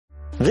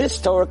This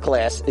Torah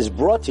class is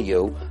brought to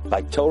you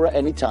by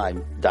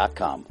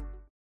TorahAnytime.com.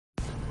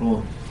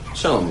 Well,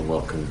 shalom and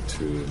welcome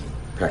to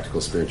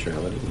Practical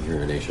Spirituality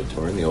here in Asia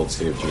Torah in the old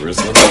city of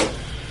Jerusalem,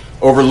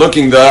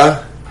 overlooking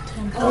the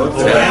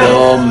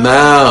Temple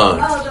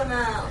Mount. Oh, the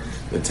Mount.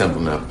 The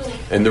Temple Mount.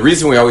 And the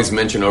reason we always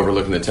mention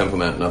overlooking the Temple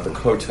Mount, not the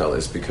Kotel,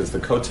 is because the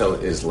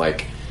Kotel is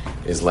like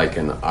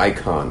an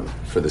icon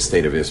for the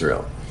state of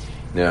Israel.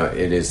 Now,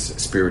 it is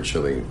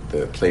spiritually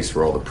the place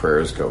where all the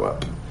prayers go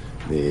up.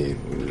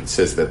 It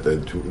says that the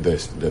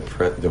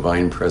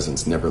divine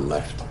presence never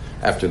left.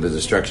 After the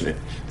destruction,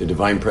 the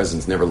divine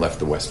presence never left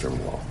the Western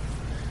Wall.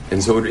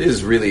 And so it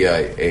is really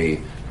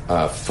a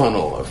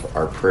funnel of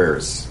our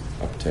prayers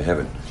up to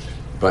heaven.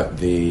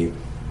 But I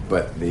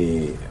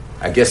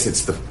guess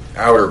it's the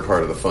outer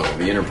part of the funnel.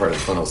 The inner part of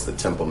the funnel is the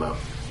Temple Mount.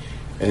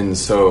 And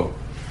so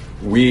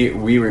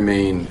we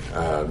remain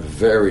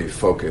very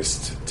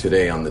focused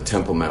today on the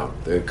Temple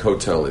Mount. The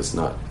Kotel is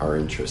not our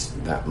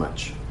interest that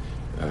much.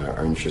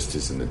 Our interest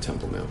is in the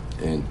Temple Mount.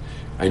 And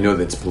I know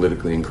that's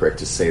politically incorrect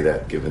to say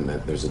that, given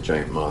that there's a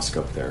giant mosque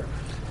up there.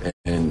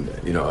 And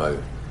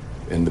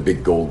the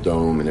big gold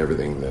dome and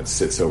everything that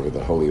sits over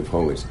the Holy of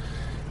Holies.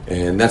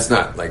 And that's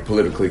not like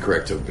politically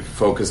correct to be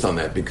focused on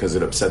that because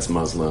it upsets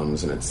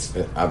Muslims and it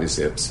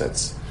obviously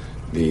upsets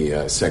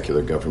the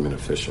secular government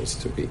officials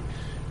to be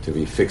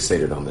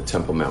fixated on the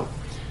Temple Mount.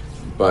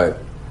 But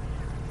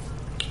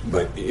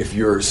if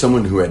you're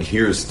someone who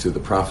adheres to the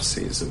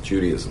prophecies of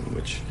Judaism,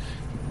 which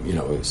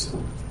is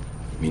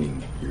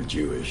meaning you're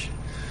Jewish,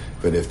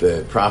 but if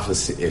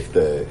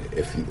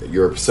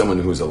you're someone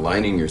who's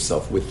aligning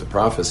yourself with the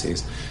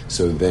prophecies,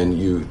 so then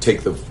you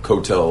take the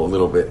Kotel a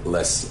little bit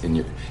less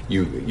in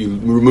you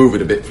remove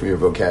it a bit from your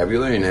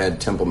vocabulary and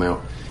add Temple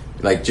Mount,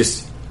 like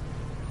just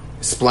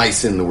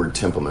splice in the word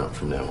Temple Mount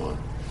from now on,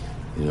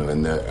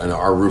 and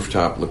our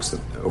rooftop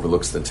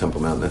overlooks the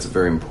Temple Mount. And that's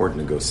very important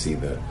to go see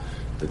the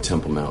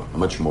Temple Mount.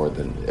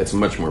 It's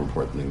much more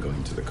important than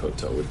going to the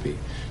Kotel would be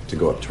to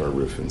go up to our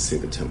roof and see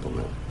the Temple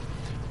Mount.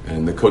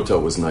 And the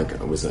Kotel was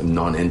a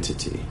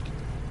non-entity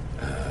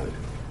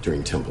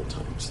during temple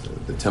times.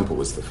 The temple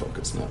was the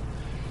focus,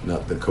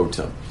 not the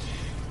Kotel.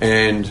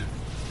 And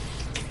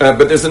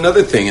but there's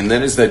another thing, and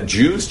that is that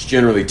Jews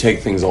generally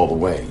take things all the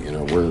way.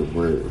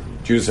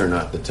 Jews are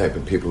not the type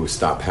of people who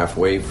stop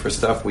halfway for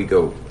stuff. We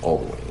go all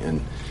the way.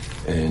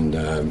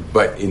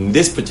 But in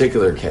this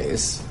particular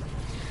case,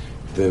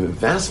 the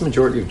vast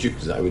majority of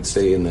Jews, I would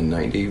say in the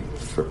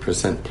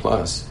 90%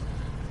 plus,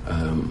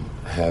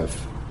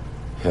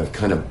 have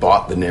kind of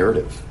bought the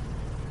narrative,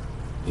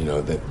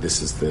 that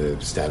this is the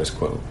status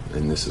quo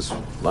and this is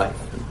life,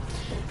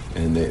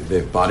 and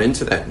they've bought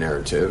into that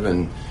narrative,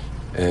 and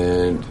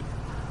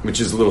which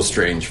is a little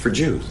strange for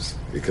Jews,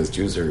 because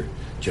Jews are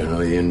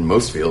generally in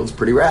most fields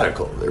pretty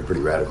radical. They're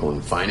pretty radical in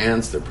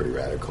finance. They're pretty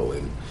radical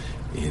in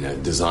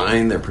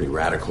design. They're pretty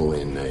radical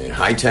in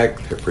high tech.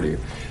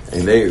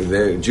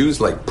 They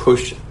Jews like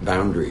push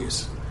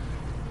boundaries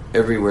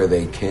everywhere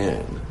they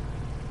can,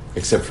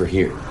 except for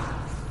here.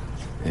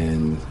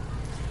 And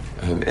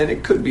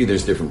it could be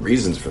there's different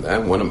reasons for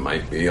that. One of them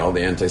might be all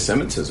the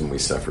anti-Semitism we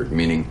suffered,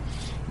 meaning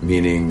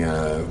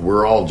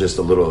we're all just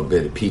a little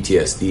bit of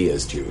PTSD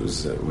as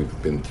Jews.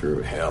 We've been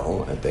through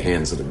hell at the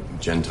hands of the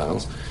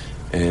Gentiles,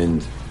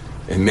 and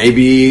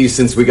maybe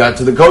since we got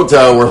to the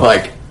Kotel, we're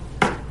like,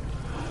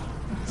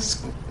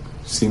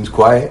 seems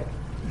quiet.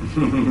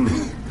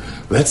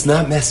 Let's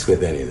not mess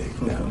with anything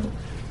now.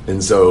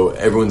 And so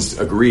everyone's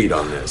agreed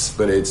on this,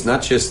 but it's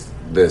not just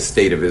the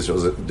state of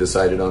Israel has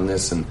decided on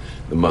this, and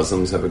the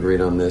Muslims have agreed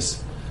on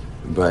this,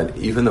 but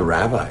even the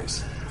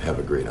rabbis have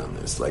agreed on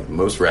this. Like,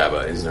 most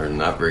rabbis are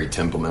not very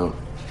Temple Mount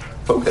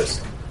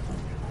focused,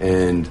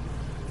 and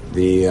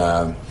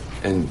I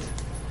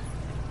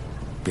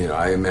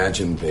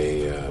imagine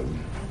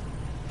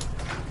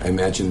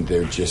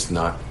they're just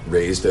not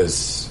raised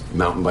as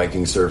mountain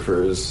biking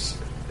surfers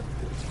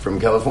from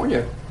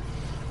California,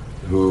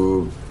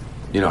 who,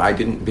 I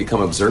didn't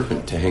become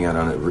observant to hang out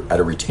at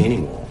a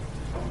retaining wall.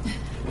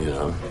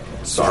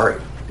 Sorry.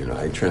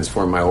 I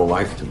transformed my whole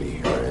life to be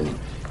here, and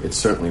it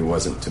certainly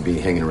wasn't to be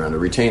hanging around a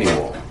retaining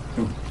wall.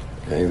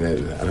 Okay?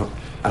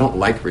 I don't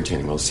like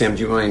retaining walls. Sam,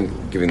 do you mind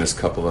giving this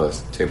couple a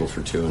table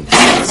for two and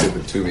sit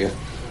with two of you?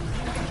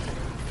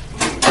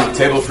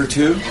 Table for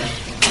two?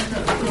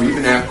 We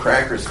even have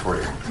crackers for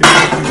you.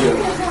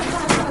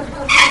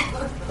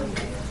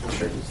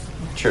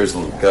 Chair's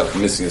got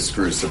missing a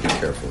screw, so be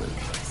careful.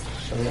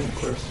 Of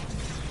course.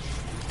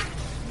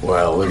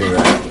 Wow, look at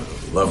that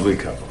lovely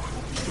couple.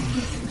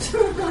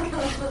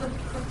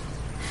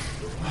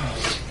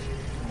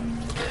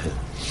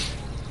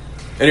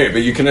 Anyway,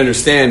 but you can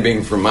understand,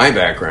 being from my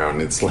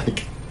background, it's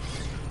like,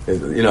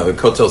 the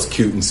Kotel's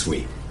cute and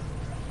sweet.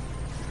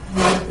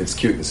 It's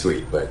cute and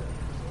sweet, but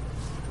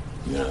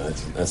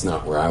that's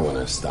not where I want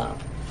to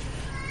stop.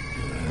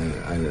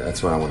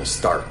 That's where I want to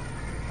start.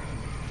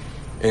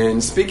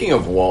 And speaking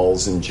of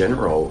walls in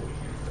general,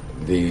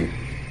 and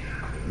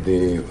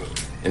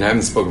I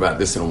haven't spoken about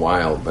this in a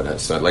while, but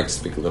so I'd like to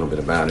speak a little bit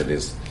about it,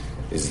 is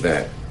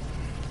that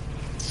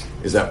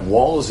is that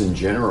walls in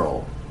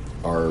general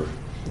are,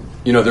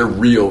 they're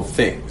real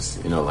things.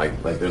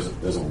 Like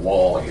there's a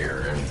wall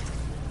here,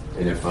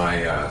 and if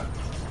I,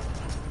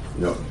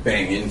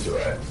 bang into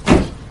it,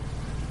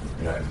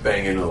 I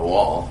bang into the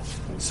wall.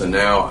 So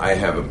now I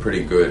have a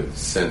pretty good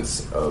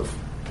sense of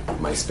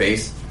my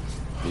space.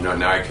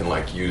 Now I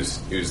can use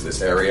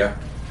this area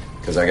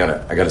because I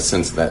got a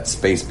sense of that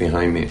space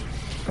behind me,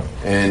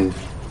 and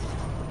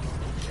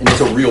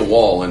it's a real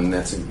wall, and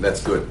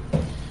that's good.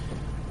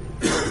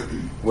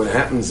 What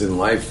happens in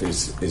life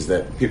is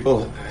that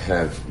people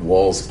have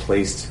walls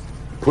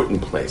put in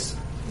place,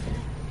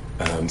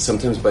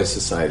 sometimes by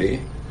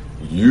society,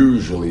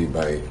 usually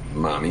by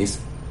mommies,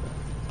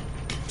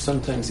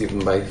 sometimes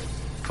even by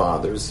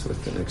fathers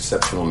with an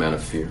exceptional amount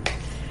of fear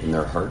in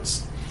their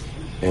hearts.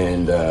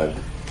 And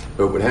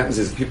but what happens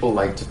is people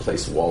like to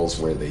place walls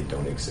where they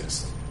don't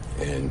exist,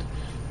 and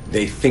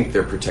they think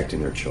they're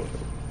protecting their children,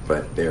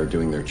 but they are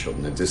doing their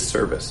children a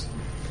disservice.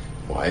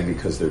 Why?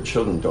 Because their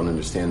children don't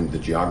understand the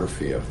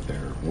geography of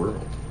their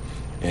world,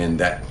 and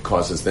that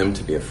causes them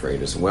to be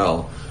afraid as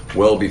well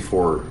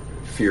before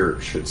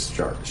fear should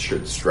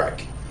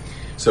strike.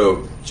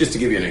 So, just to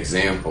give you an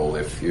example,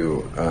 if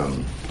you,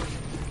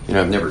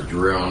 I've never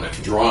drawn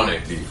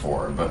it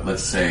before, but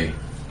let's say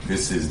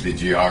this is the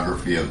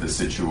geography of the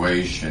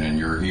situation, and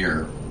you're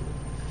here,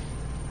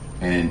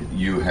 and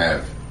you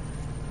have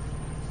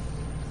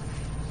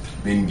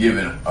been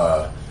given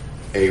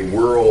a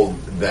world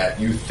that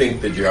you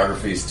think the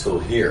geography is still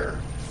here.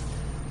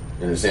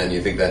 You understand?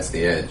 You think that's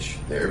the edge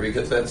there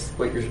because that's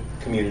what your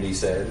community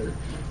said, or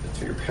that's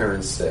what your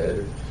parents said,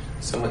 or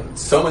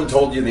someone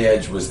told you the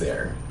edge was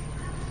there.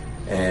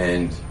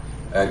 And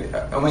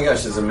oh my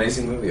gosh, there's an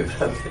amazing movie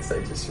about this.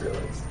 I just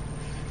realized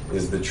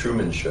is The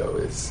Truman Show.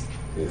 This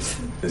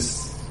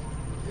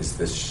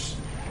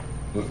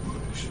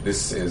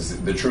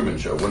is The Truman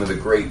Show, one of the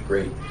great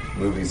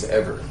movies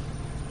ever.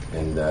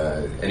 And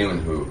anyone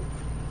who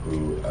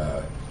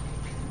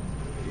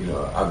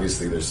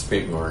obviously there's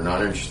people who are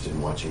not interested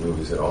in watching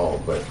movies at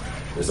all, but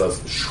there's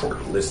a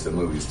short list of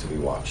movies to be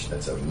watched.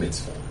 That's a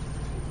mitzvah,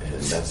 and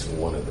that's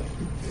one of them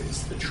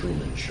is The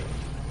Truman Show.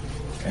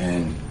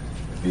 And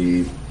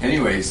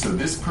so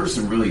this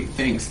person really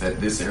thinks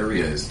that this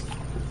area is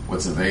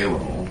what's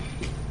available.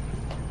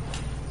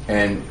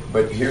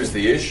 But here's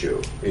the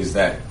issue, is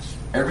that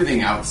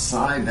everything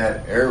outside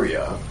that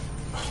area,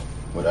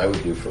 what I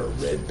would do for a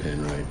red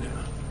pen right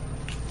now,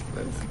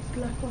 but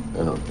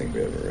I don't think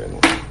we have a red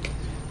one.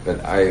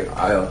 But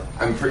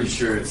I'm pretty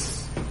sure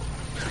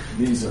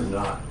these are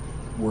not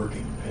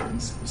working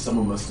pens.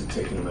 Someone must have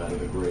taken them out of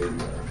the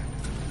graveyard.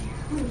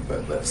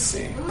 But let's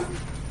see.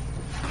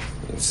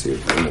 Let's see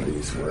if one of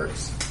these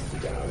works. I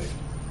doubt it.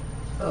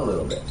 A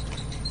little bit.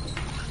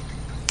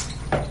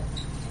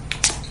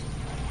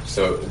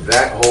 So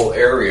that whole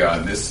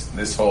area,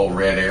 this whole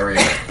red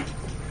area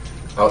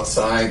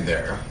outside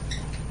there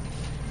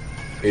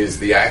is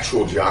the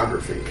actual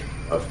geography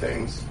of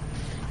things.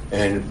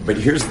 But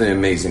here's the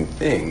amazing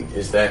thing,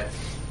 is that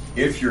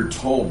if you're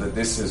told that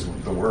this is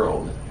the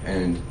world,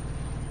 and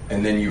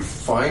then you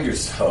find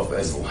yourself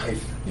as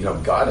life,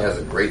 God has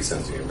a great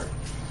sense of humor.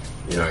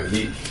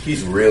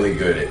 He's really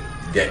good at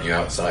getting you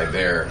outside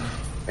there.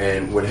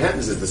 And what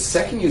happens is the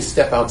second you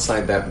step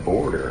outside that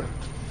border,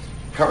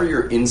 how are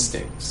your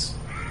instincts?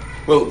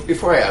 Well,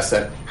 before I ask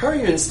that, how are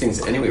your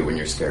instincts anyway when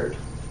you're scared?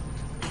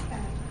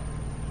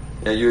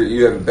 Now,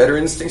 you have better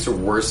instincts or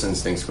worse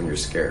instincts when you're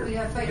scared? We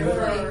have fight or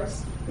flight.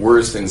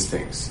 Worse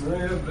instincts. No,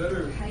 you have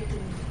better.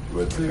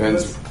 Well, it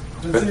depends.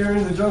 Let's say you're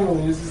in the jungle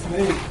and you see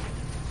a snake.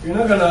 You're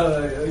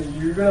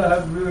gonna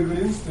have really good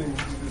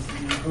instincts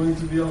because you're going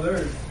to be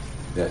alert.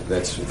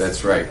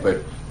 That's right.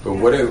 But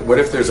what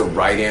if there's a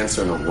right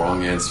answer and a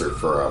wrong answer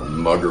for a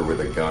mugger with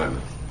a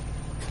gun?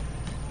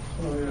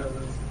 Oh yeah.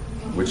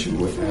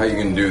 How you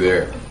gonna do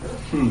there?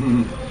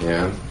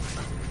 Yeah,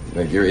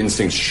 like your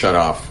instincts shut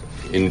off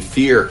in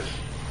fear.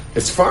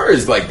 As far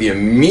as the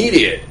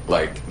immediate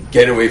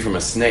get away from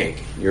a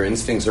snake, your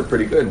instincts are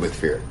pretty good with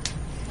fear.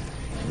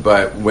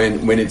 But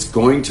when it's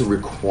going to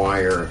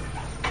require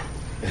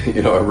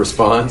a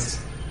response,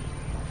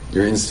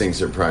 your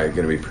instincts are probably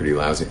going to be pretty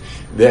lousy.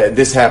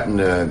 This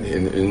happened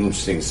in an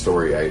interesting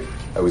story.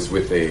 I was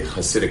with a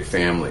Hasidic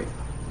family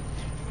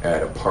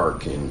at a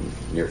park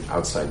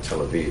outside Tel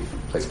Aviv,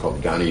 a place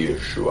called Gani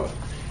Yeshua.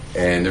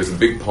 And there's a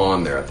big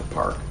pond there at the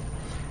park.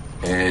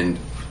 And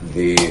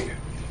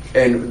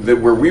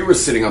where we were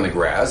sitting on the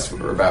grass, we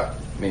were about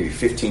maybe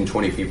 15,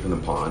 20 feet from the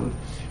pond.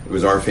 It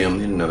was our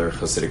family and another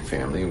Hasidic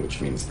family, which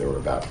means there were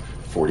about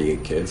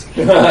 48 kids.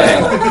 And,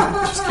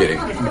 just kidding.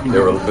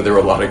 There were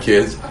a lot of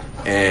kids.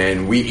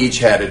 And we each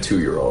had a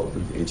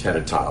 2-year-old. We each had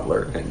a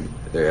toddler. And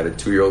they had a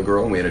 2-year-old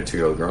girl, and we had a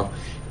 2-year-old girl.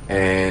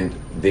 And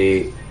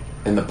the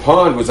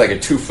pond was like a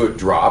 2-foot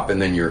drop,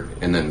 and then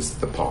it's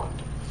the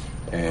pond.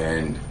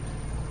 And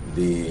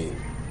the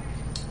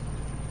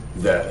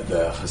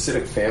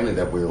Hasidic family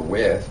that we were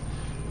with,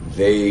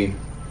 they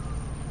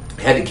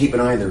had to keep an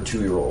eye on their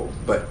 2-year-old,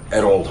 but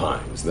at all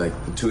times, the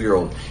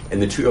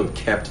 2-year-old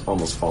kept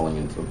almost falling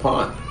into the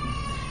pond.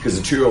 because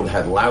the 2-year-old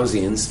had lousy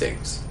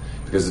instincts,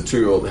 because the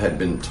 2-year-old had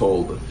been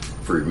told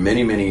for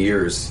many, many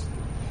years,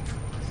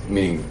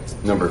 meaning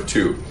number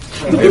 2.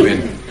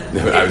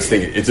 I was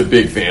thinking, it's a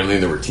big family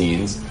and there were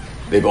teens.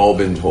 They've all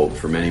been told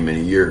for many,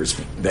 many years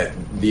that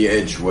the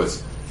edge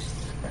was,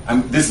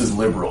 this is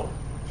liberal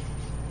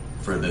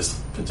for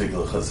this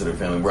particular Hasidic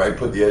family. Where I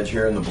put the edge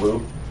here in the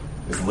blue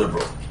is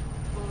liberal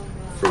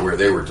for where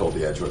they were told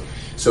the edge was.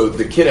 So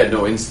the kid had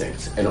no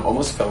instincts and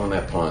almost fell in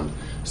that pond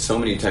so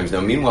many times.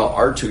 Now, meanwhile,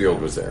 our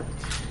 2-year-old was there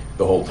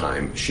the whole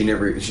time. She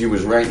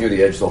was right near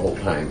the edge the whole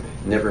time,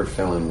 never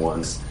fell in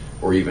once,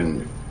 or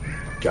even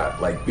got,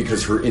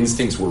 because her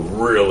instincts were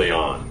really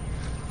on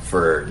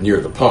for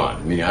near the pond.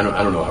 I mean, I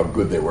don't know how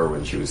good they were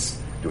when she was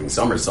doing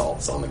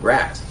somersaults on the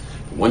grass.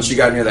 But once she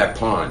got near that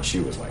pond, she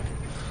was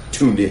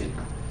tuned in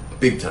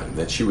big time,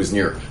 that she was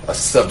near a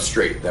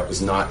substrate that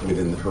was not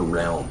within her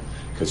realm,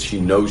 because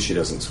she knows she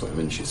doesn't swim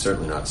and she's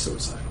certainly not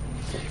suicidal.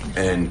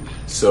 And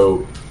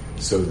so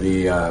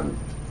they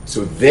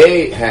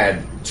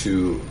had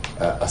to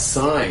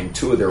assign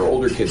 2 of their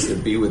older kids to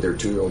be with their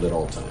 2-year-old at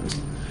all times,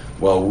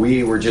 while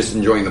we were just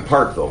enjoying the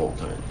park the whole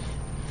time.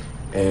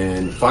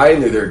 And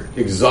finally, their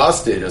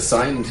exhausted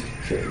assigned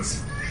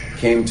kids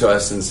came to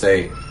us and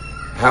say,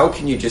 how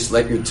can you just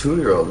let your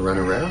 2-year-old run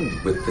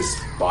around with this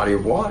body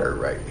of water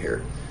right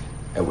here?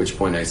 At which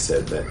point I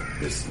said that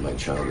my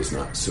child is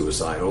not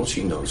suicidal.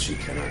 She knows she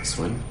cannot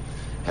swim.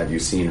 Have you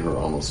seen her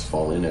almost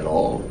fall in at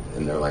all?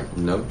 And they're like,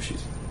 no,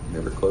 she's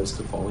never close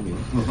to falling in.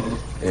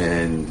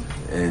 And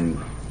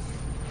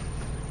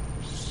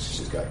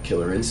she's got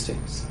killer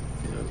instincts,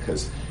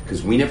 because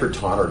we never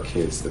taught our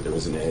kids that there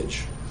was an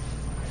edge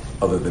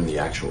other than the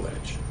actual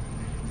edge.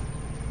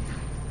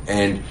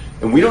 And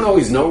we don't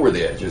always know where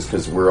the edge is,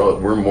 because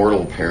we're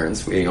mortal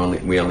parents. We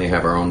only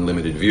have our own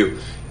limited view.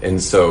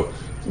 And so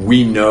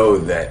we know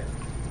that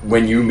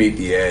when you meet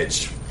the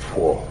edge,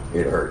 whoa,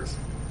 it hurts,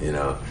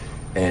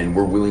 and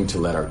we're willing to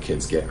let our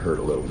kids get hurt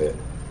a little bit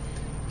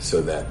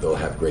so that they'll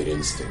have great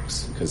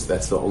instincts, because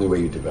that's the only way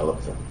you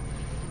develop them.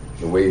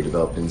 The way you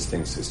develop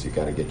instincts is you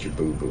got to get your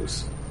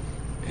boo-boos,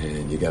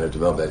 and you got to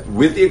develop that,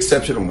 with the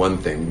exception of one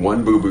thing.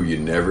 One boo-boo you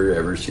never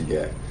ever should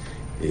get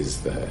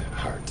is the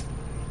heart,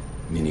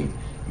 meaning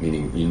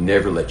you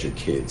never let your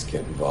kids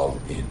get involved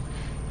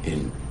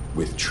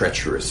with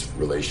treacherous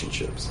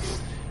relationships.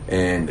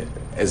 And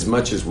as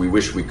much as we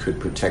wish we could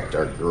protect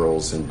our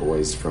girls and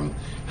boys from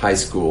high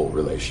school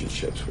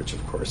relationships, which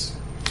of course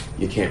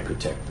you can't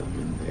protect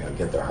them, and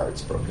get their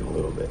hearts broken a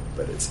little bit,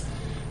 but it's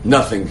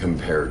nothing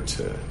compared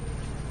to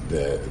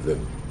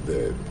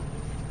the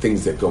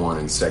things that go on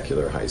in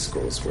secular high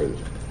schools, where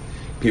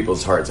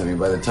people's hearts,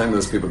 by the time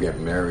those people get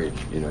married,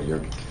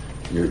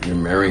 you're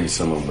marrying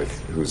someone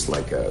who's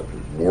like a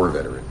war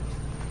veteran.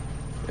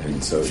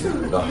 And so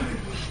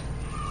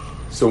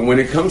when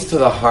it comes to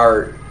the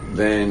heart,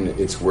 then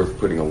it's worth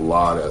putting a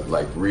lot of,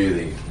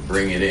 really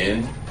bring it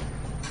in.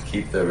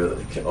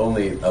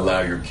 Only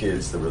allow your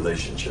kids the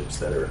relationships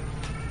that are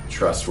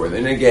trustworthy.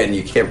 And again,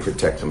 you can't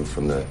protect them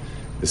from the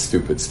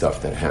stupid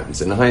stuff that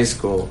happens in high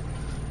school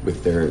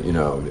with their,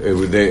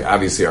 they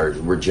obviously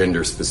we're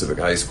gender-specific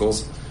high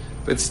schools,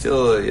 but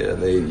still,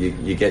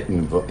 you get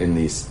in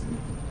these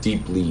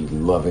deeply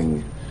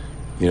loving,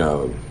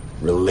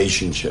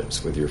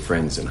 relationships with your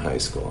friends in high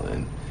school,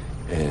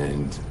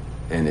 and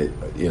it,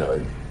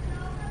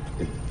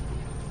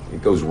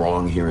 it goes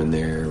wrong here and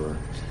there, or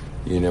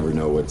you never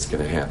know what's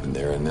going to happen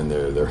there, and then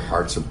their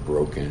hearts are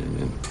broken.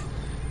 And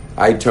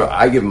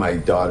I give my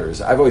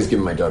daughters, I've always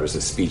given my daughters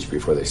a speech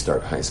before they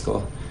start high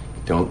school.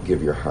 Don't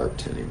give your heart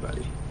to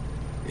anybody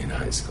in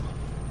high school.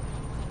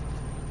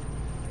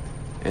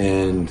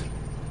 And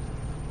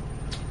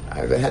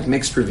I've had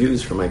mixed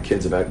reviews from my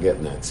kids about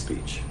getting that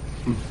speech.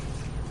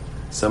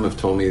 Some have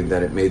told me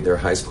that it made their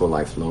high school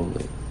life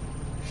lonely,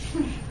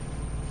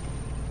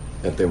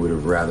 that they would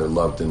have rather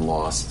loved and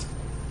lost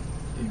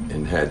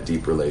and had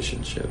deep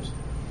relationships.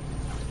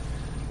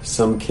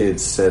 Some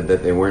kids said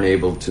that they weren't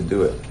able to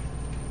do it,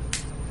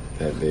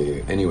 that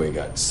they anyway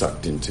got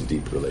sucked into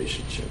deep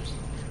relationships.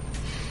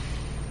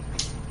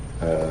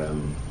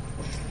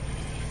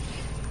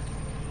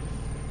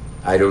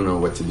 I don't know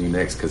what to do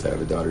next, because I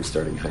have a daughter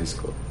starting high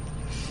school,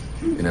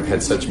 and I've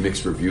had such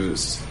mixed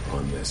reviews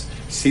on this.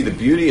 See, the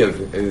beauty of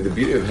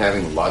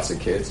having lots of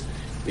kids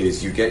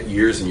is you get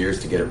years and years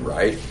to get it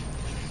right.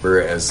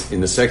 Whereas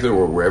in the secular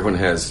world, where everyone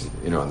has,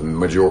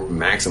 the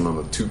maximum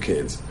of 2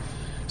 kids,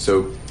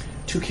 so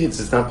 2 kids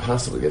is not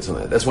possible to get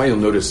something like that. That's why you'll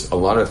notice a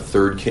lot of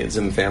third kids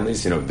in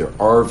families. There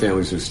are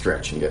families who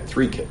stretch and get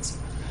 3 kids.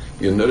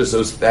 You'll notice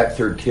that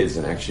third kid is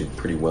an actually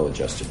pretty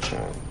well-adjusted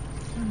child.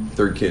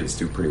 Third kids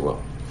do pretty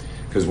well,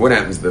 because what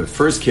happens? The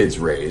first kid's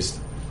raised.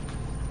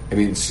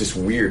 It's just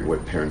weird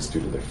what parents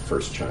do to their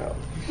first child.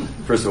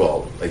 First of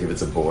all, if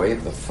it's a boy,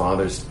 the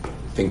fathers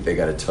think they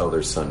got to tell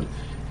their son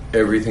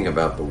everything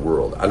about the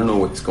world. I don't know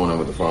what's going on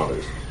with the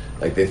fathers.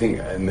 They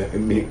think,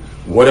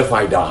 what if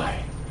I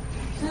die?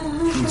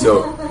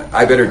 So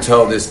I better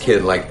tell this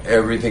kid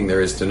everything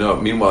there is to know.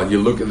 Meanwhile, you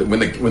look at when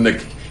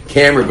the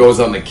camera goes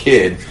on the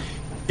kid,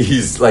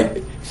 he's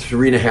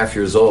 3.5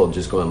 years old,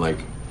 just going like,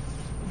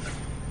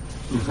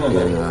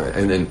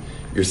 and then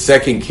your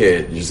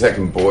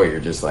second boy, you're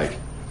just like,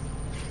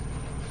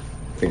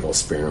 I think I'll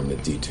spare him the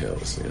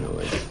details,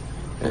 like,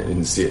 I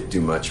didn't see it do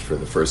much for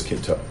the first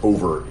kid to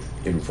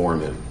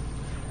over-inform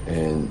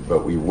him,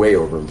 but we way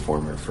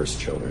over-inform our first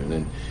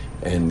children,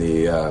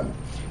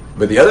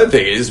 but the other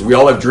thing is, we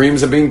all have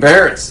dreams of being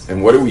parents,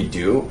 and what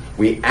do?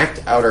 We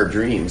act out our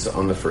dreams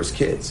on the first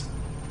kids.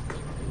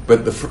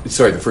 But the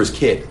first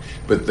kid.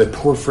 But the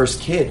poor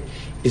first kid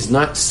is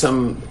not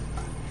some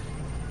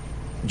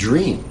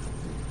dream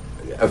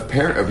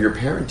of your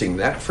parenting.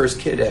 That first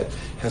kid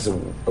has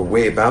a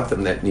way about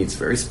them that needs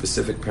very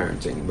specific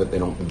parenting, but they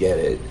don't get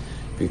it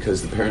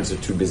because the parents are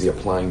too busy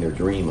applying their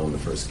dream on the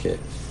first kid.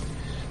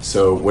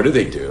 So what do?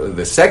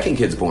 The second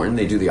kid's born,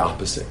 they do the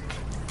opposite.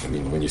 I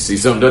mean, when you see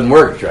something doesn't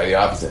work, try the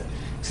opposite.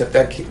 Except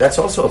that's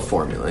also a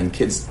formula. And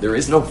kids, there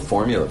is no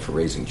formula for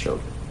raising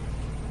children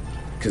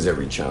because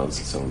every child's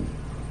its own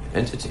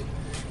entity.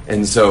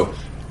 And so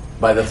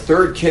by the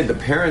third kid, the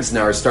parents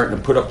now are starting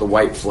to put up the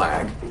white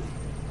flag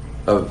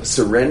of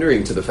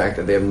surrendering to the fact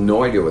that they have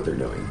no idea what they're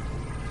doing.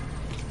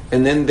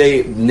 And then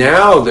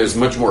there's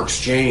much more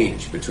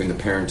exchange between the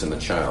parent and the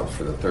child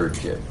for the third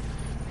kid.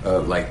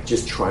 Like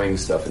just trying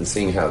stuff and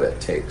seeing how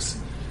that takes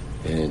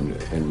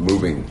and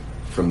moving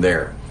from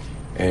there.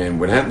 And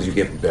what happens, you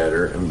get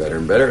better and better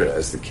and better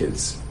as the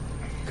kids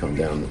come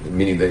down,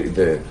 meaning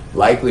the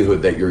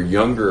likelihood that your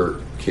younger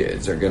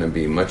kids are going to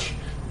be much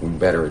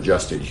better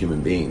adjusted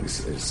human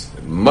beings is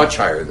much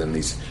higher than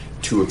these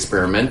two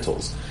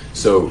experimentals.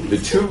 So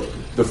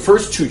the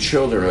first two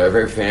children of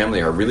every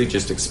family are really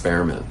just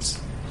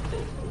experiments.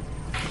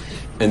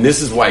 And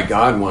this is why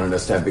God wanted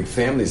us to have big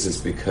families,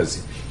 is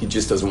because he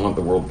just doesn't want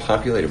the world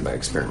populated by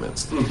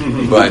experiments.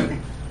 But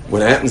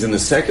what happens in the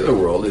secular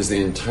world is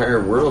the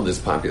entire world is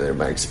populated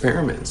by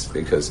experiments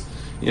because,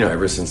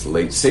 ever since the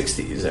late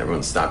 60s,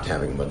 everyone stopped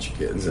having a bunch of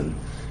kids and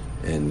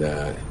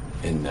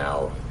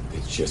now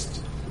it's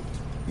just,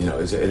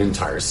 it's an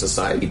entire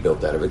society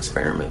built out of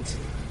experiments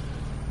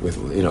with,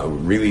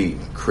 really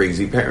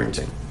crazy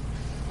parenting.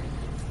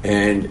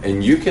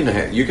 And you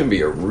can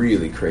be a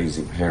really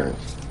crazy parent.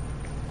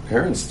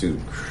 Parents do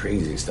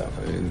crazy stuff.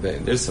 I mean,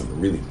 there's some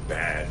really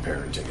bad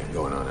parenting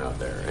going on out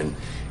there,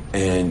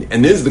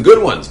 and there's the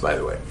good ones, by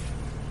the way.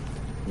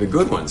 The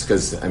good ones,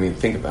 because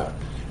think about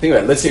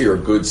it. Let's say you're a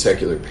good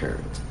secular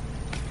parent,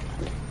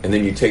 and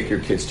then you take your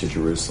kids to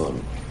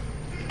Jerusalem,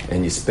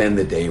 and you spend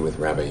the day with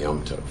Rabbi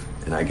Yom Tov,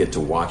 and I get to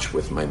watch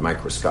with my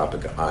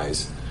microscopic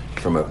eyes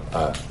from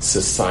a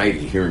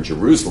society here in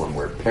Jerusalem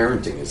where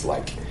parenting is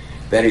like,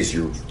 that is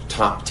your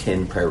top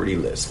 10 priority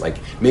list. Like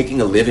making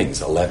a living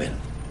is 11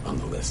 on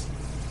the list,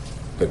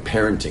 but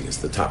parenting is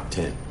the top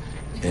 10,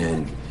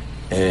 and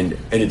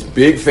it's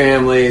big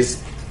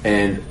families,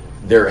 and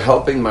they're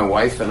helping my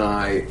wife and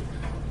I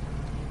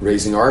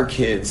raising our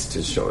kids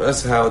to show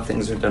us how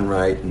things are done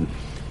right,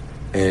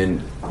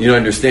 and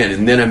understand.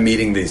 And then I'm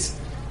meeting this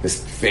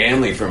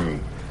family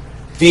from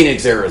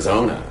Phoenix,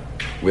 Arizona,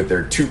 with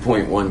their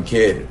 2.1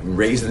 kid,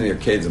 raising their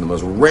kids in the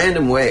most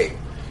random way,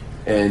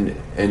 and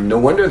no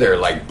wonder they're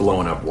like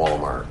blowing up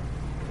Walmart.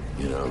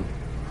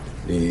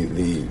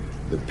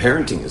 The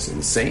parenting is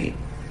insane.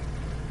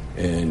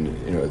 And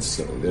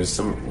there's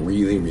some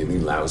really, really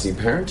lousy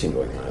parenting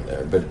going on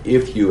there. But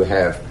if you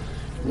have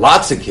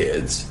lots of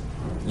kids,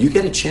 you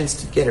get a chance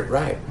to get it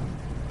right,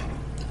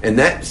 and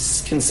that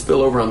can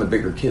spill over on the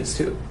bigger kids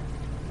too.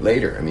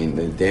 Later,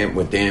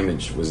 what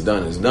damage was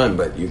done is done,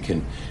 but you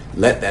can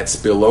let that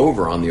spill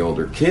over on the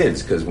older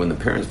kids because when the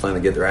parents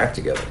finally get their act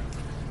together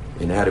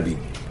and how to be,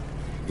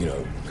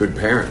 good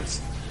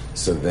parents,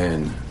 so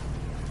then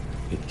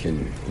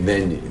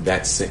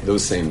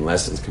those same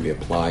lessons can be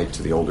applied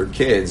to the older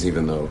kids,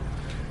 even though,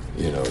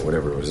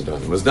 whatever was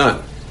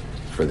done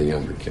for the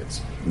younger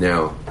kids.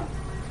 Now,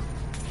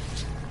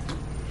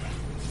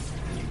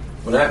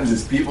 what happens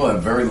is people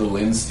have very little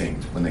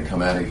instinct when they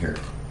come out of here.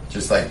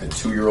 Just like the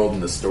 2-year-old in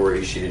the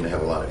story, she didn't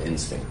have a lot of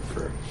instinct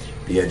for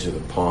the edge of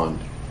the pond.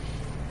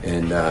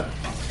 And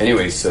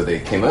anyway, so they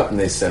came up and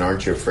they said,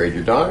 "Aren't you afraid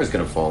your daughter's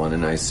going to fall in?"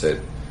 And I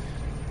said,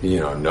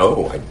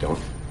 "No, I don't.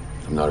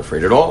 I'm not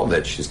afraid at all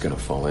that she's going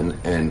to fall in."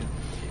 And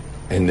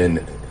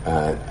then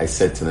I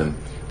said to them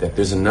that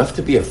there's enough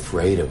to be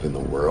afraid of in the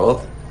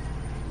world.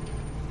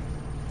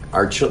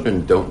 Our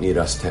children don't need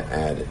us to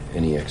add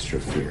any extra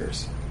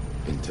fears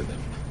into them.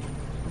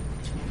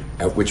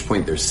 At which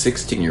point their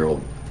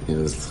 16-year-old,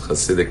 this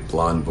Hasidic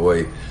blonde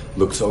boy,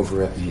 looks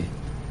over at me,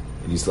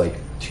 and he's like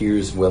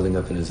tears welling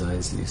up in his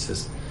eyes, and he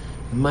says,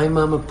 "My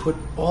mama put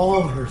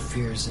all her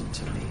fears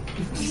into me."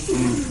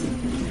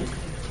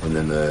 And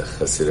then the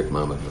Hasidic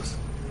mama goes,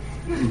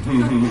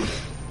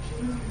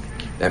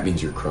 "That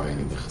means you're crying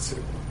in the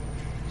Hasidic."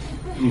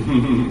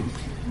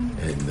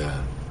 And the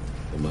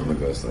mama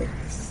goes like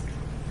this.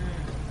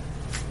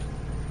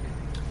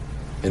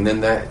 And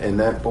then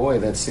that boy,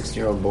 that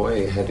 16-year-old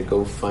boy, had to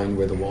go find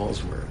where the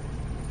walls were.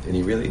 And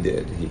he really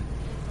did. He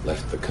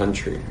left the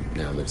country,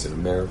 now lives in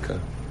America,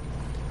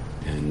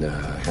 and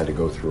had to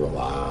go through a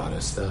lot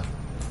of stuff.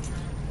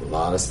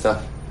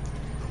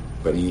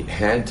 but he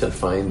had to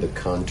find the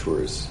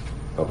contours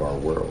of our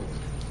world.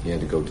 He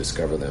had to go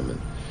discover them.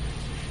 And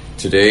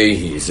today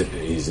he's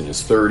in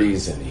his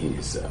 30s, and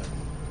he's a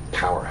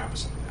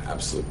powerhouse,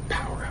 absolute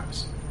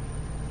powerhouse,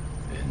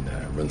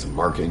 and runs a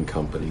marketing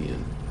company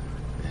and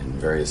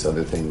various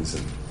other things.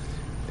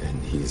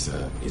 And he's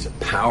a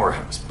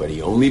powerhouse, but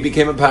he only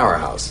became a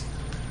powerhouse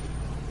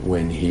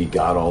when he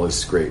got all his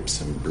scrapes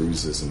and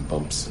bruises and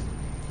bumps,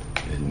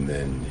 and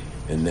then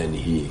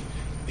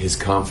his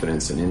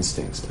confidence and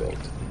instincts built.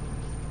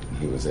 And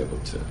he was able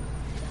to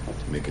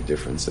make a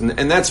difference,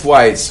 and that's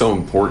why it's so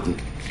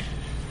important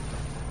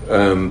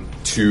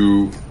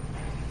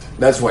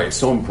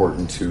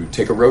to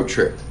take a road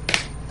trip.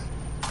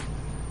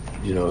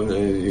 You know,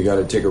 you got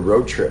to take a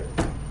road trip.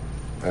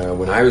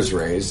 When I was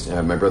raised,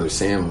 my brother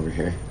Sam over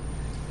here,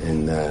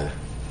 and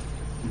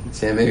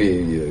Sam, maybe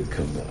you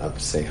come up,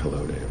 say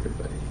hello to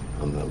everybody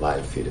on the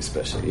live feed,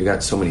 especially. You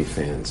got so many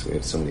fans. We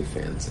have so many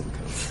fans in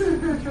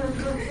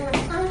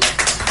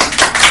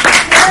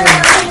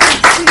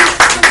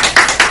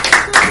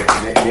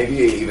Maybe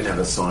you even have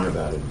a song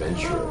about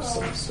adventure of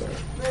some sort.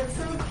 That's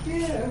so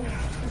cute.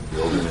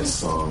 Wilderness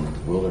song.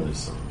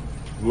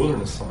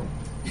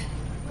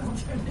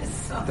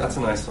 That's a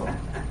nice song.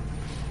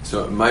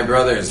 So my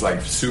brother is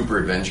like super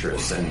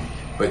adventurous, and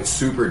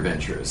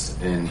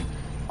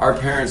our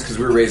parents, because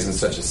we were raised in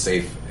such a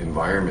safe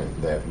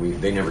environment that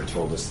they never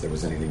told us there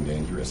was anything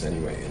dangerous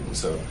anyway,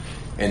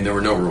 and there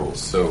were no rules,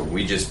 so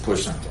we just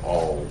pushed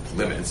all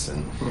limits,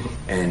 and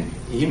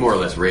he more or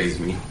less raised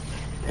me,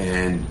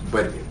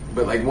 but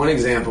like one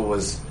example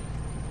was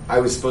I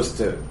was supposed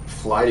to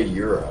fly to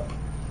Europe,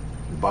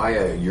 buy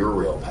a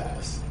Eurail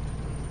pass,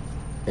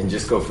 and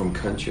just go from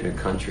country to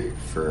country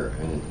for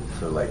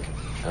like,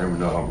 I don't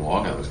even know how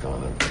long I was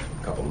gone, a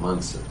couple of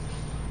months.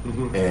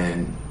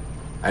 And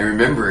I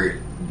remember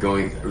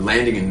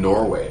landing in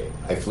Norway.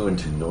 I flew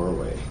into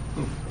Norway,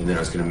 and then I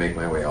was going to make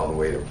my way all the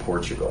way to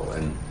Portugal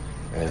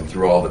and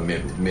through all the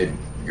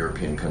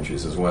mid-European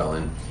countries as well.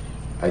 And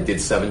I did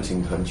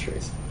 17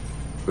 countries.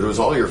 But it was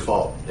all your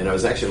fault, and I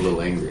was actually a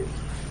little angry.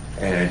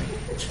 And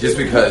just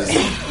because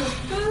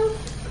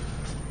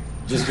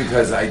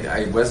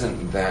I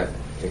wasn't that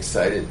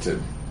excited to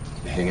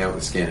hang out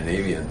with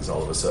Scandinavians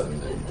all of a sudden.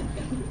 And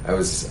I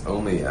was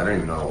only, I don't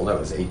even know how old I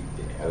was, I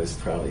was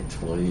probably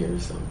 20 or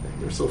something.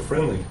 You're so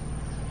friendly.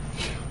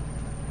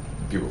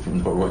 People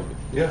from Norway.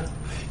 Yeah.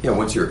 Yeah,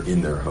 once you're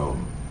in their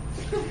home,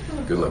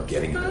 good luck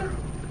getting in their home.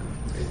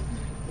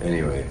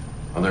 Anyway,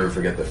 I'll never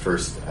forget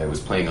I was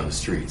playing on the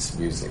streets,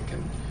 music,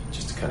 and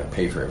just to kind of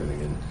pay for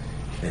everything.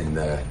 And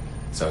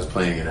so I was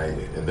playing,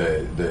 and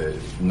the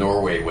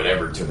Norway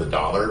whatever to the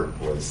dollar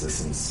was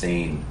this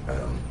insane,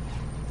 and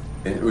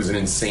it was an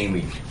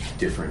insanely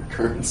different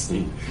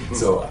currency.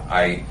 So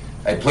I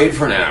played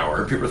for an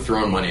hour. People were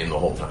throwing money in the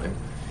whole time.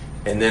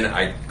 And then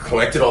I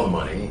collected all the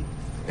money,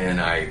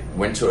 and I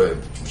went to a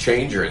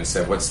changer and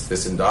said, "What's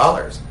this in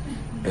dollars?"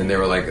 And they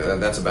were like,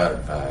 "That's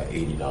about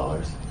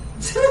 $80."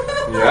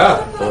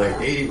 Yeah. So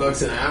like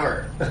 $80 an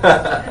hour.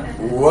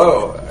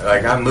 Whoa,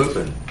 like I'm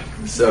moving.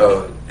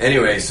 So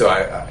anyway,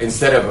 I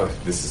instead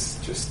of this is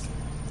just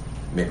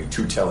maybe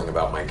too telling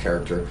about my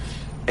character,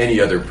 any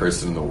other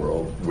person in the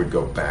world would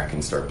go back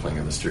and start playing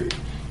on the street.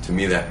 To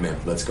me, that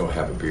meant let's go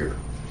have a beer.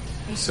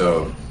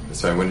 So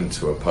I went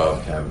into a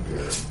pub to have a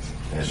beer.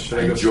 And Should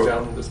I go sit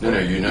down with this? No,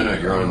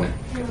 you're on.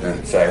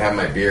 And so I have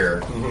my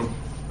beer,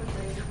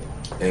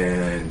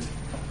 and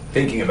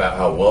thinking about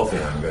how wealthy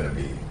I'm going to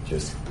be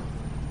just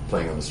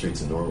playing on the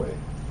streets of Norway.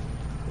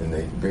 And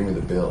they bring me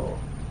the bill,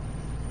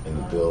 and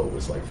the bill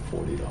was like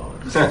 $40.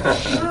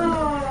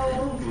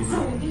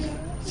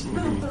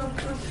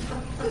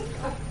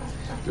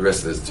 The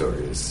rest of the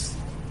story is,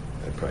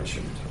 I probably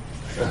shouldn't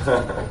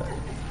tell.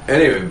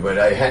 Anyway, but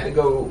I had to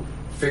go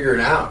figure it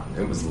out.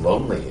 It was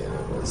lonely, and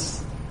it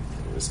was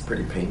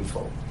pretty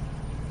painful,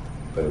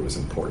 but it was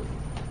important.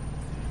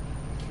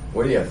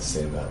 What do you have to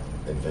say about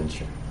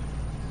adventure?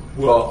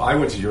 Well, I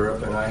went to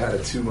Europe, and I had a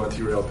 2-month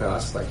Eurail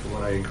pass, like the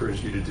one I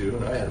encouraged you to do,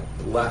 and I had a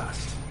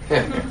blast.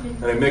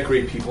 And I met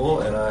great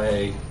people, and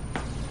I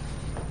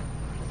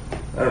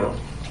don't know,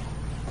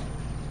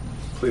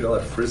 played a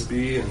lot of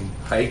Frisbee and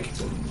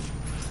hiked and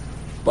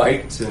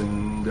biked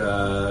and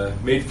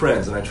made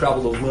friends. And I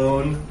traveled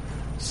alone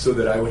so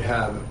that I would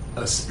have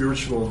a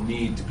spiritual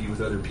need to be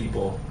with other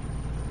people.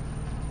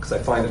 Because I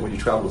find that when you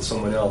travel with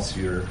someone else,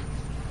 you're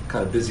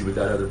kind of busy with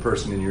that other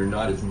person and you're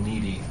not as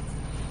needy.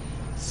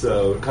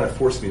 So it kind of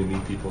forced me to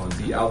meet people and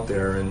be out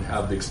there and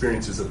have the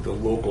experiences of the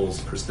locals'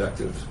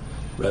 perspective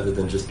rather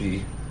than just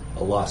be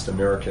a lost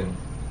American.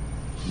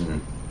 Mm-hmm.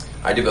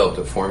 I developed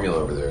a formula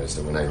over there,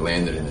 so when I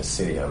landed in a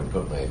city, I would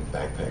put my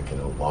backpack in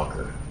a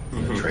locker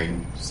in a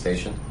train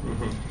station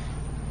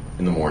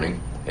in the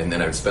morning, and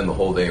then I would spend the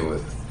whole day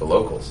with the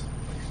locals.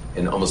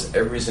 And almost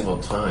every single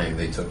time,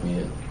 they took me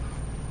in.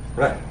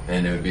 Right.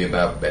 And it would be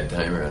about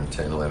bedtime, around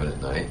 10, 11 at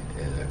night,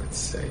 and I would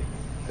say,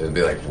 it would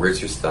be like,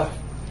 "Where's your stuff?"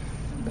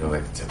 And I'm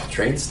like, "It's at the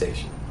train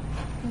station."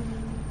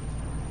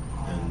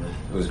 And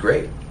it was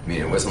great. I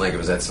mean, it wasn't like it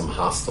was at some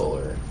hostel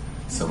or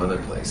some other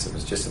place. It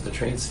was just at the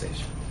train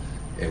station.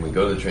 And we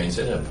go to the train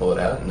station and pull it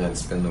out, and I'd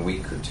spend the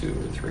week or 2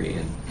 or 3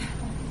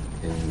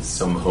 in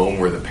some home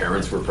where the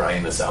parents were probably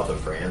in the south of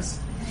France.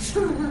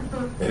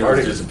 And it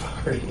was just a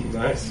party.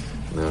 Nice.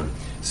 No.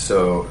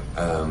 So,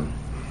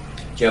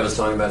 do you have a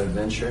song about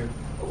adventure?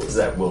 What was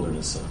that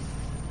wilderness song?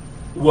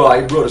 Well, I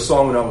wrote a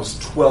song when I was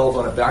 12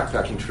 on a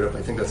backpacking trip.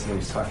 I think that's what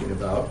he's talking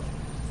about.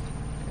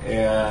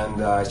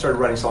 And I started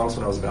writing songs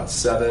when I was about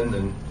 7,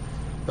 and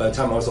by the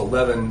time I was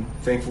 11,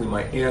 thankfully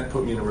my aunt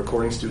put me in a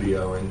recording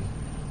studio, and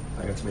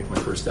I got to make my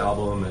first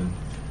album.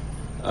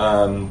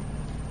 And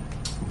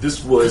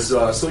this was,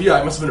 I must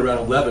have been around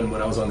 11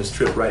 when I was on this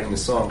trip writing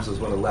this song, because it was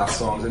one of the last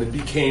songs, and it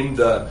became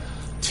the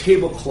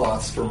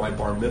tablecloths for my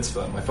bar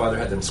mitzvah. My father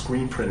had them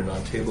screen printed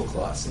on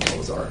tablecloths, and that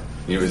was our...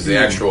 It was the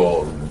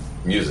actual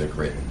music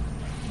written.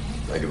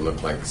 Like it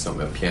looked like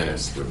something a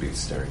pianist would be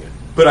staring at.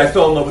 But I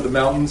fell in love with the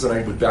mountains, and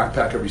I would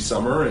backpack every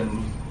summer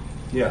and,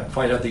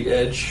 find out the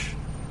edge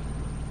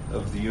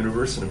of the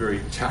universe in a very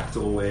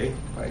tactile way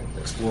by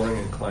exploring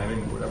and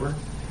climbing and whatever.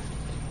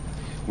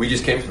 We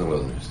just came from the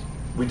wilderness.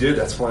 We did.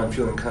 That's why I'm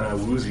feeling kind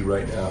of woozy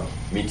right now.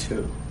 Me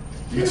too.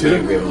 You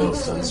too? We have a little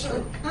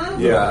sunstroke.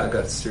 Yeah, I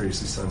got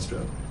seriously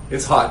sunstroke.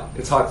 It's hot.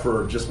 It's hot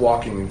for just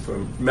walking and for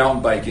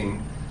mountain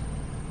biking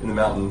in the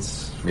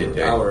mountains for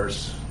Midday.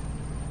 hours.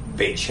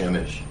 Beit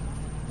Shemesh.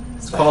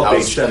 It's called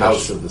Beit Shemesh.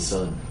 House of the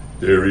Sun.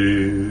 There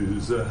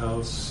is a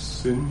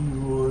house in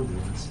New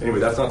Orleans. Anyway,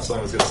 that's not the song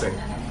I was going to sing.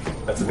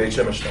 That's a Beit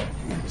Shemesh song.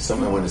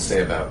 Something I wanted to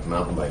say about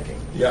mountain biking.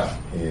 Yeah.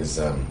 Is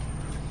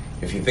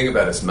if you think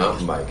about us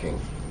mountain biking,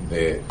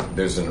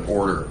 there's an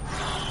order.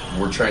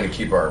 We're trying to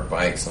keep our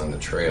bikes on the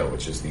trail,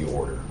 which is the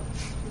order.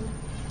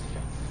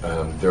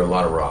 There are a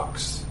lot of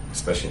rocks,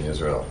 especially in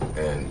Israel,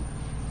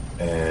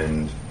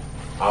 and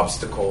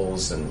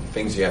obstacles and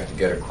things you have to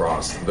get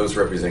across. Those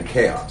represent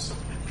chaos.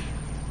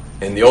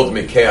 And the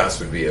ultimate chaos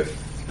would be if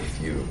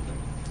you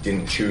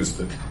didn't choose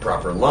the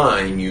proper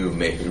line, you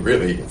may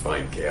really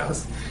find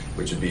chaos,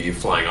 which would be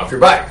flying off your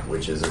bike,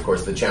 which is, of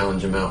course, the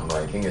challenge of mountain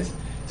biking, is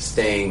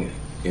staying,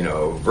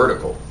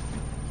 vertical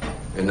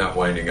and not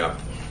winding up,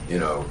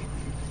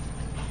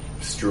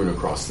 strewn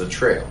across the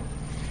trail.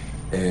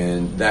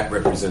 And that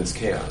represents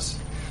chaos.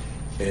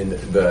 And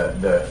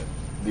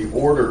the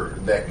order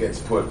that gets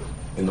put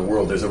in the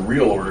world, there's a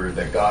real order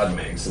that God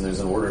makes, and there's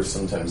an order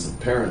sometimes that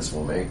parents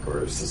will make,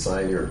 or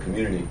society or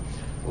community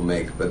will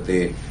make, but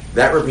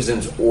that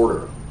represents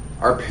order.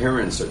 Our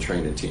parents are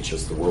trying to teach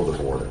us the world of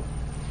order.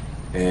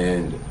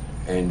 And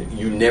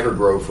you never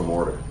grow from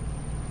order.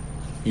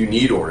 You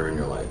need order in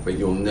your life, but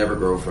you'll never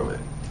grow from it.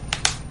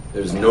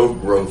 There's no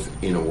growth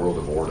in a world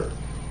of order.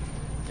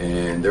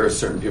 And there are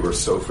certain people who are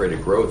so afraid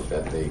of growth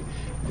that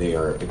they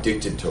are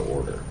addicted to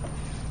order.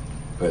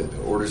 But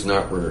order's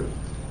not where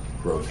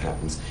growth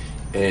happens.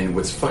 And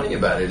what's funny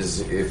about it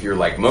is, if you're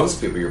like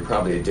most people, you're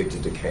probably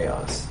addicted to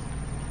chaos.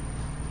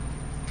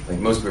 Like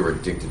most people are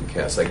addicted to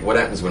chaos. Like what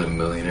happens when a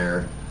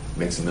millionaire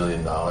makes $1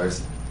 million?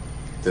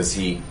 Does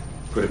he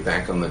put it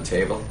back on the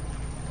table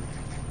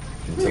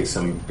and take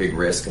some big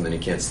risk, and then he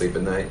can't sleep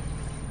at night?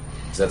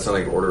 Does that sound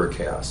like order or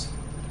chaos?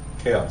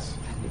 Chaos.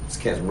 It's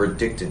chaos. We're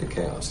addicted to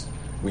chaos.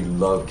 We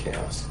love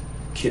chaos.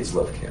 Kids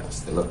love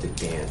chaos. They love to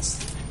dance.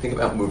 Think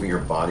about moving your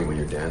body when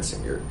you're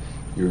dancing.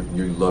 You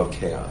love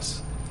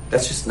chaos.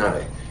 That's just not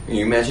it. Can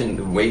you imagine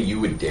the way you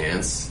would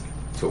dance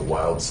to a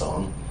wild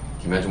song?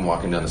 Can you imagine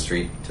walking down the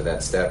street to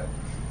that step?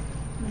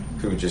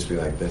 Who would just be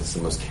like, that's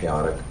the most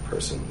chaotic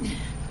person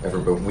ever.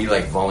 But we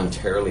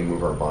voluntarily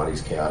move our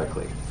bodies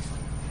chaotically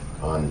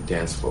on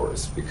dance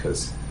floors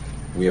because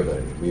we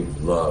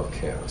love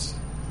chaos.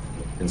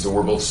 And so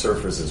we're both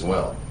surfers as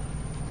well.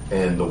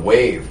 And the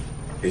wave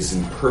is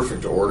in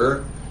perfect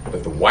order,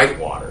 but the white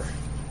water,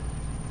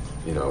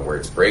 where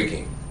it's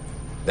breaking,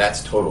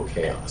 that's total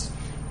chaos.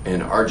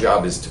 And our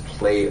job is to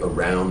play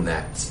around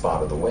that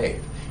spot of the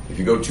wave. If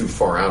you go too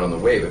far out on the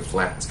wave, it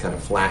kind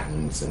of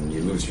flattens and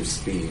you lose your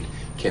speed.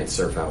 Can't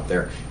surf out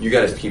there. You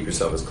got to keep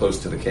yourself as close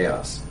to the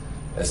chaos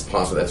as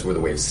possible. That's where the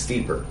wave's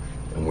steeper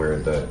and where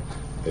the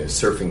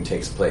surfing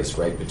takes place,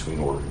 right between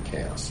order and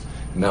chaos.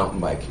 Mountain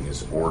biking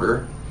is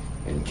order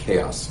and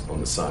chaos on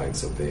the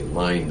sides of the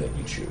line that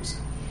you choose.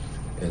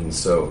 And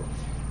so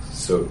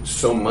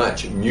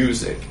much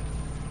music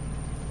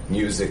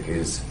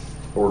is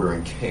order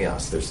and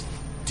chaos. There's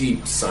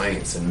deep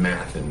science and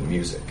math in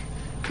music.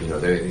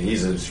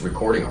 He's a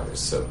recording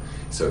artist,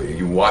 so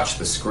you watch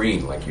the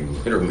screen like you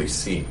literally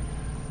see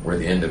where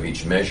the end of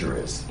each measure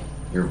is.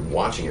 You're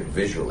watching it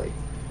visually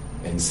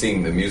and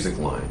seeing the music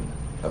line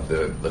of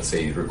let's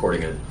say he's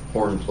recording a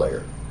horn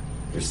player.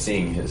 You're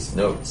seeing his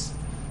notes.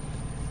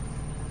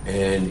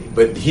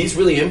 But he's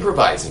really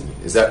improvising.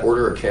 Is that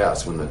order or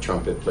chaos when the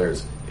trumpet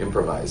player's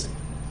improvising?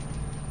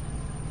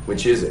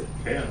 Which is it?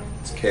 Chaos.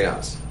 It's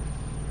chaos.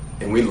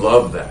 And we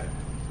love that.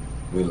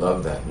 We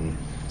love that. And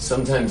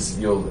sometimes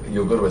you'll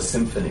go to a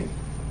symphony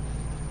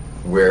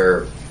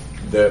where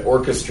the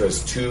orchestra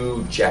is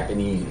too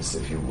Japanese,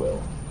 if you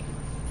will.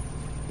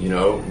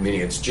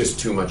 Meaning it's just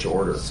too much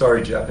order.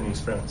 Sorry,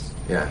 Japanese friends.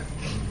 Yeah.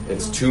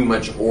 It's too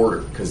much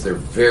order because they're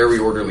very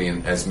orderly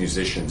as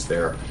musicians.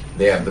 They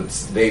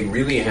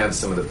really have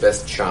some of the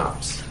best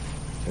chops.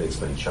 How do you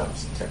explain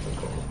chops?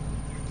 Technical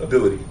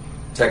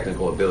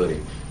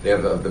ability. They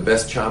have the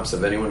best chops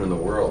of anyone in the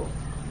world.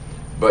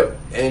 But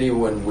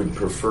anyone would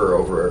prefer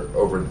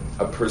over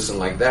a person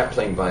like that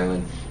playing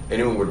violin.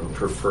 Anyone would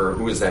prefer,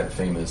 who is that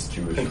famous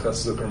Jewish?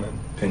 Pinchas Zuckerman.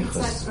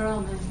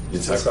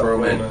 Yitzhak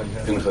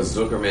Perlman, Pinchas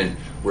Zuckerman,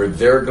 where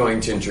they're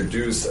going to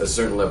introduce a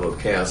certain level of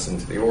chaos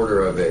into the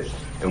order of it,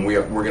 and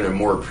we're going to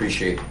more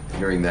appreciate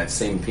hearing that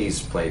same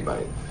piece played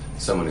by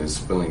someone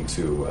who's willing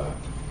to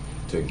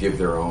give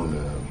their own,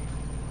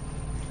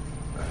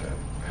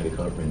 how do you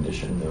call it,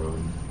 rendition, their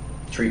own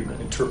treatment.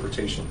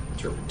 Interpretation,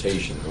 their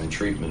own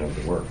treatment of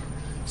the work.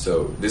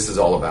 So this is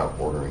all about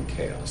order and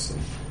chaos,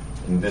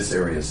 and this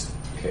area is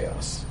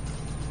chaos.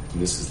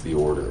 And this is the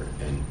order,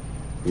 and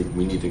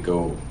we need to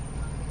go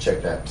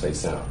check that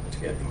place out to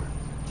get anywhere.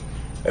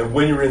 And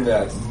when you're in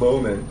that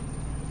moment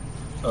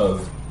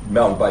of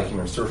mountain biking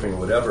or surfing or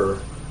whatever,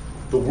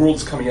 the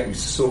world's coming at you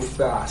so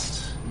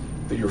fast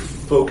that your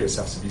focus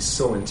has to be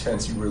so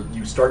intense.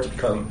 You start to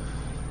become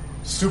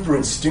super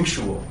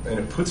instinctual, and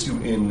it puts you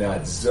in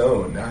that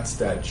zone. That's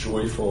that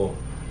joyful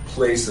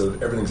place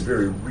of everything's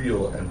very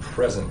real and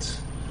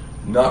present,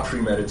 not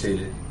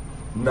premeditated,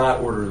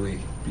 not orderly,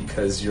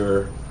 because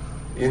you're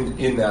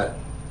in that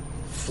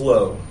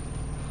flow,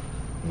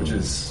 which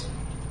is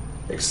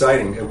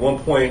exciting. At one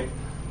point,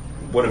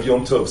 one of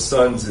Yom Tov's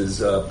sons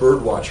is a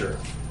bird watcher,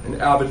 an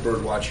avid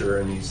bird watcher,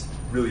 and he's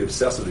really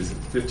obsessed with it. He's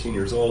 15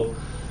 years old.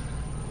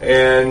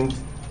 And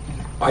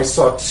I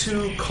saw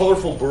two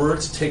colorful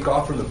birds take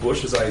off from the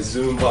bush as I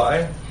zoomed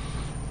by,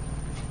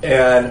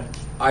 and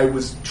I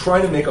was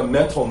trying to make a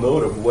mental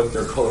note of what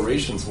their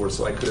colorations were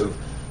so I could have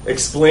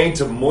explained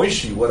to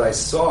Moishi what I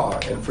saw,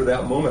 and for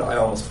that moment I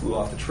almost flew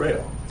off the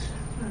trail.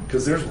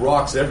 Because there's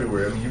rocks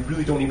everywhere. I mean, you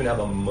really don't even have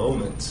a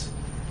moment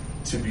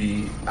to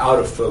be out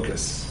of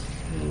focus,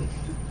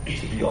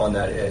 to be on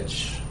that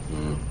edge.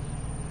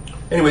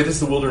 Anyway, this is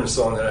the Wilderness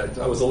song that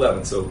I was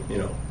 11, so,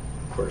 of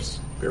course,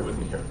 bear with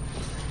me here.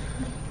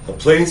 A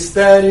place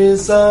that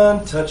is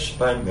untouched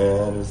by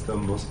man is the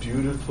most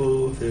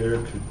beautiful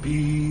there could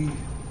be.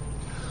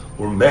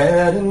 Where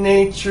man and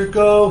nature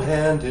go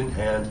hand in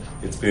hand,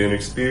 it's been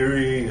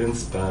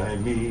experienced by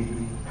me.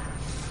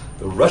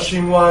 The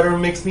rushing water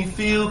makes me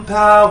feel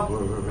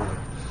power.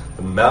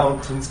 The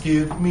mountains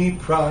give me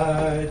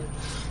pride.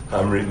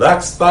 I'm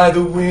relaxed by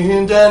the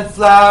wind and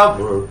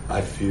flower.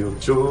 I feel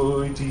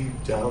joy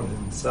deep down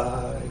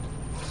inside.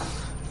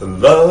 The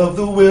love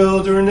the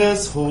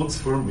wilderness holds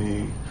for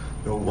me,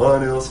 no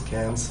one else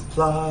can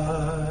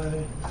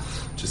supply.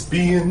 Just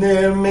being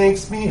there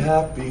makes me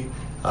happy.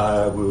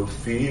 I will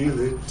feel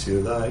it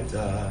till I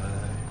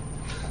die.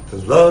 The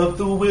love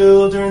the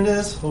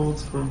wilderness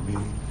holds for me,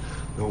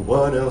 no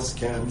one else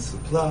can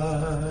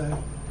supply.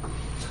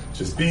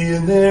 Just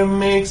being there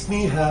makes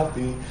me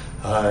happy.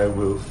 I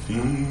will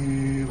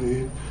feel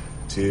it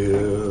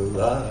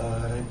till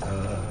I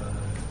die.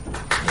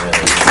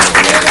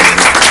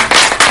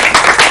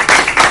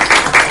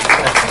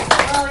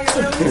 Oh,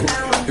 you're really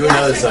talented. Do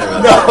another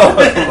song.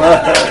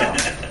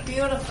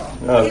 Beautiful.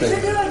 Oh, you thank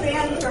should do a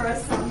band for us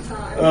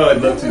sometime. Oh,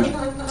 I'd love to.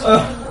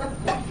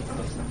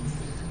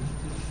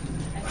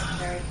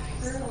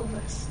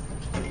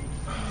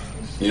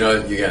 You know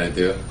what you got to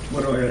do?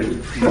 What do I gotta do?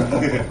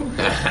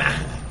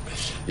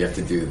 You have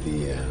to do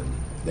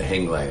the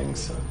hang gliding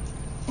song.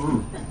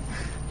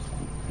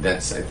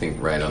 That's, I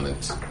think, right on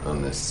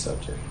this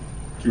subject.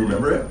 Do you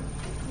remember it?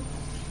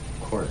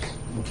 Of course.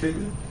 Okay,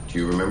 good. Do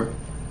you remember?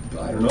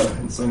 I don't know. I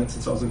haven't sung it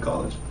since I was in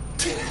college.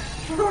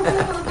 A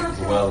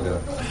while ago.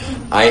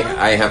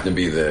 I happen to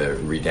be the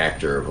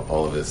redactor of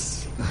all of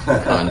his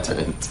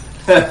content.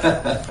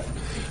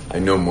 I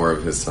know more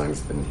of his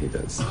songs than he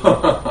does.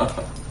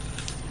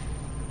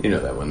 You know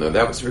that one, though.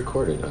 That was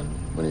recorded on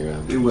one of your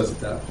albums. It was at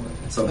that point.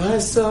 I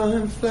saw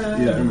him fly.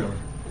 Yeah, I remember.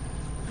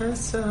 I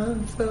saw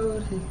him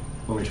floating.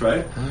 Want me to try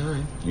it?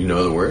 You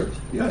know the words?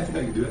 Yeah, I think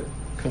I can do it.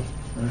 Come.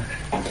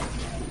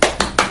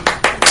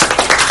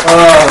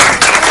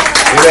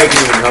 Maybe I can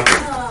even help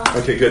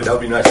you. Okay, good. That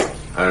would be nice.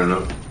 I don't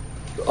know.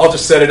 I'll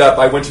just set it up.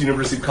 I went to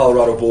University of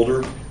Colorado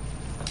Boulder.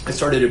 I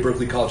started at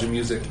Berklee College of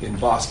Music in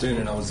Boston,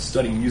 and I was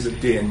studying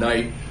music day and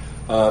night.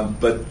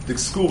 But the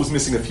school was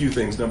missing a few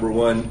things. Number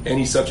one,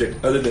 any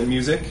subject other than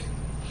music.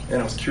 And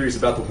I was curious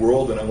about the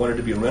world, and I wanted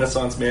to be a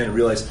Renaissance man, and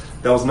realized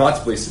that was not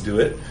the place to do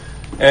it.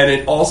 And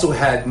it also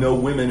had no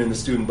women in the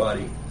student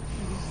body.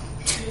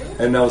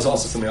 And that was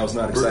also something I was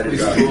not excited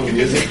about. School of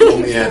Music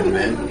only had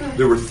men.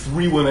 There were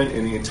 3 women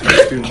in the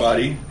entire student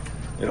body,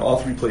 and all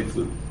 3 played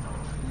flute.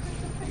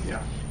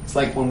 Yeah. It's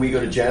like when we go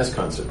to jazz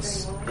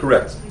concerts.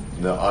 Correct.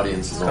 The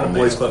audience is all Kind of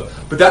male. boys club.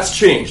 But that's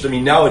changed. I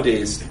mean,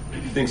 nowadays,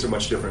 things are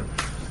much different.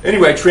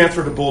 Anyway, I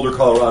transferred to Boulder,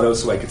 Colorado,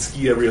 so I could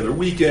ski every other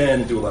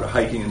weekend and do a lot of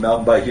hiking and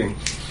mountain biking.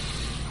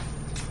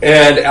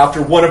 And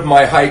after one of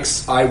my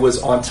hikes, I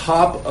was on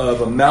top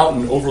of a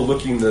mountain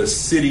overlooking the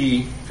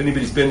city. If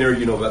anybody's been there,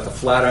 you know about the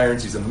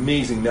Flatirons, these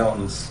amazing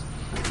mountains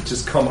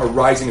just come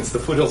arising. It's the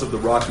foothills of the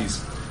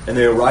Rockies. and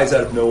they arise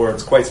out of nowhere.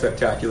 It's quite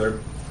spectacular.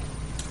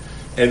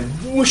 And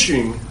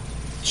whooshing,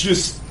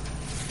 just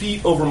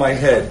feet over my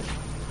head,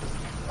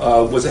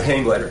 was a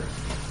hang glider.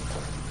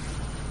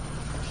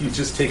 He'd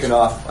just taken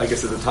off, I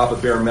guess, at the top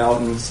of Bear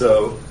Mountain,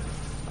 so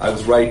I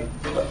was right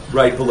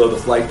below the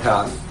flight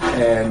path,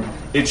 and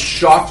it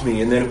shocked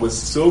me, and then it was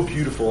so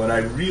beautiful, and I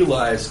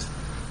realized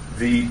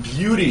the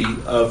beauty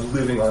of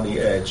living on the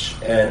edge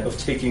and of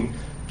taking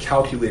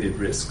calculated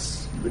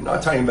risks. We're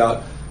not talking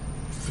about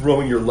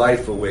throwing your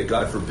life away,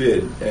 God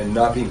forbid, and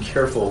not being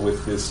careful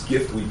with this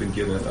gift we've been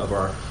given of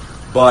our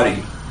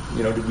body.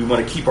 You know, we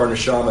want to keep our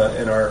neshama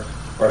and our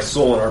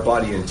soul and our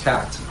body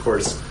intact, of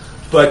course,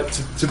 but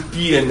to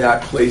be in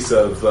that place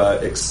of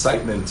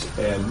excitement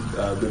and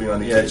living on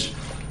the edge.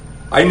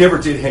 I never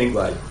did hang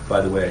glide,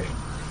 by the way.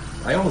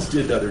 I almost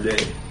did the other day.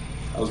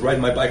 I was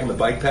riding my bike on the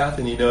bike path,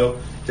 and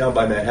down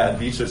by Manhattan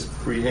Beach, there's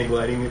free hang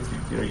gliding if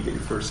you get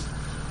your first.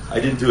 I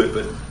didn't do it,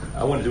 but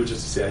I want to do it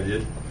just to say I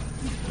did.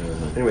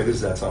 Anyway, this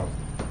is that song.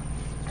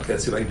 Okay,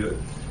 let's see if I can do it.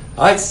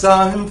 I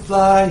saw him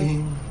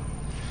flying,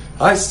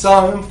 I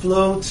saw him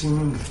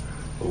floating,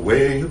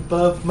 way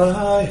above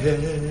my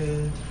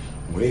head,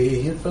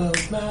 way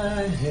above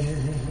my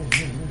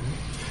head.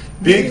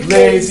 Big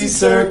lazy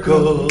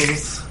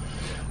circles,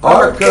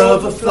 arc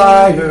of a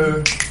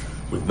flyer,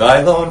 with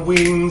nylon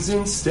wings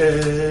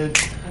instead,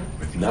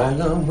 with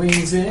nylon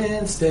wings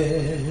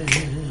instead.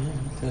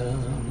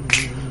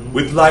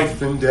 With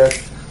life and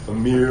death a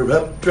mere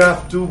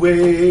updraft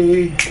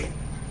away.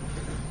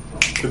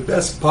 The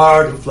best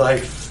part of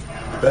life,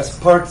 the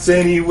best parts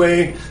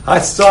anyway. I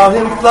saw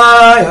him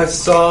fly, I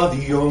saw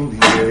the only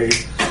way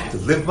to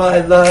live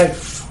my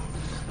life.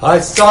 I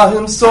saw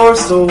him soar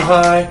so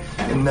high,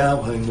 and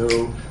now I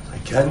know I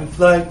can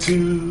fly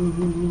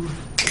too.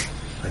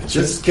 I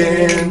just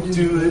can't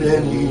do it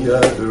any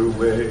other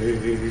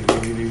way.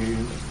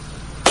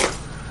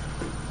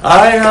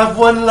 I have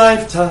one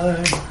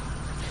lifetime.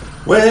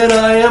 When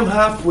I am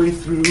halfway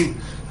through,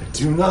 I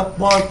do not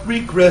want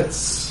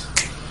regrets.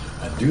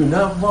 I do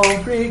not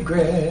want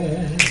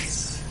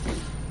regrets.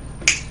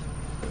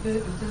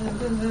 Edit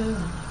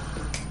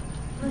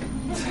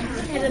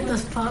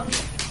this part.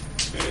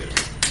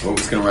 What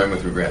was going to rhyme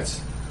with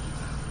regrets?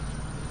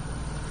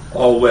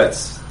 All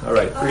wets. All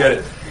right, forget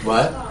it.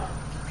 What?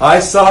 I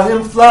saw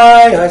him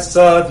fly, I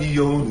saw the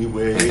only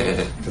way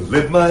to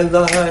live my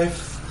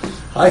life.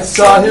 I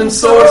saw him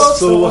soar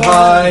so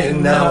high,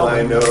 and now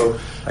I know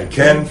I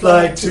can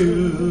fly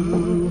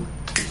too.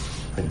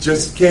 I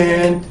just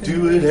can't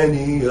do it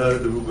any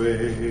other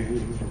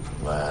way.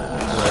 Wow.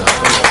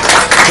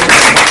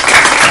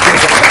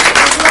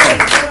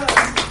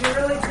 You're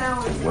really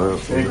talented. Wow.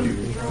 Thank you.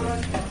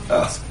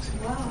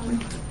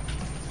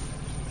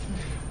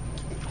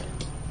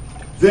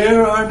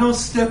 There are no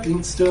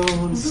stepping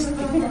stones.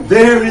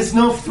 There is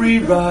no free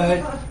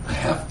ride. I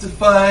have to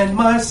find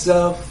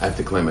myself. I have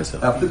to climb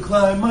myself. Have to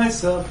climb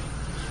myself.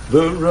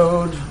 The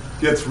road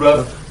gets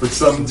rough, but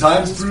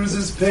sometimes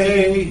bruises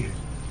pay.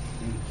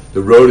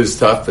 The road is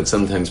tough, but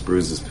sometimes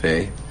bruises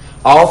pay.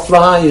 I'll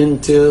fly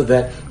until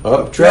that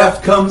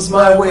updraft comes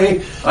my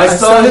way. I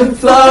saw him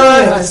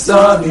fly, I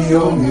saw the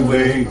only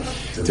way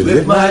to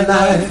live my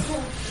life.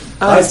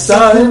 I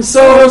saw him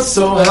soar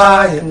so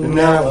high, and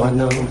now I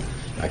know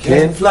I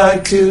can fly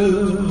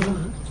too.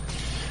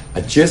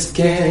 I just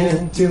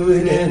can't do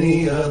it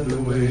any other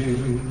way.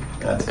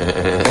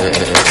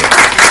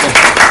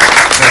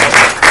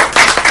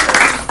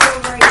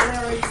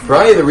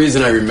 Probably the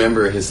reason I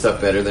remember his stuff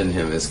better than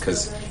him is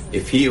because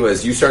if he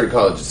was, you started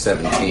college at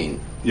 17.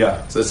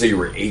 Yeah. So let's say you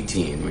were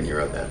 18 when you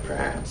wrote that,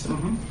 perhaps.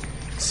 Mm-hmm.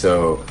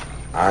 So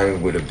I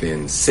would have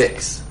been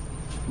 6.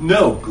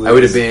 No, Glenn. I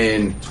would have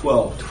been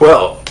 12.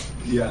 12.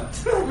 Yeah.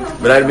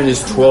 But I'd have been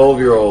this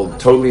 12-year-old,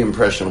 totally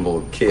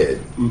impressionable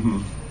kid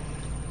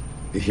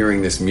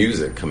hearing this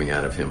music coming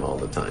out of him all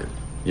the time.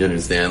 You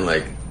understand?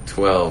 Like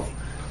 12,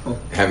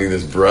 having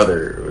this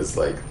brother, it was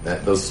like,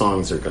 that. Those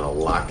songs are going to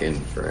lock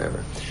in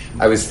forever.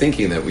 I was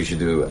thinking that we should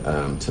do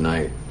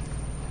tonight,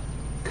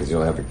 because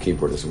you'll have a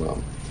keyboard as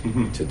well,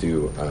 to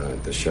do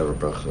the Sheva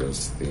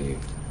Brachos,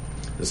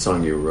 the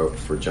song you wrote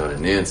for John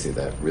and Nancy,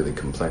 that really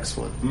complex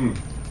one.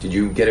 Did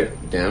you get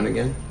it down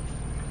again?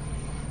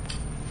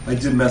 I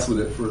did mess with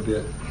it for a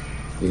bit.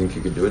 You think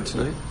you could do it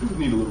tonight? It would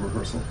need a little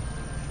rehearsal.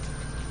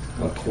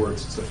 Of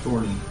course, it's a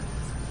thorny.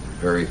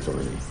 Very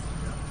thorny.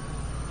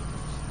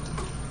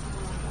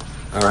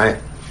 All right.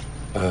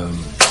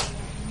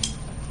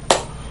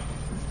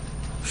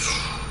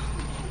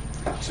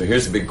 So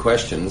here's the big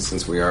question,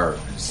 since we are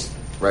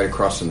right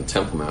across from the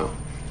Temple Mount,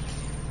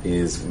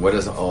 is what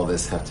does all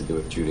this have to do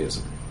with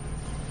Judaism?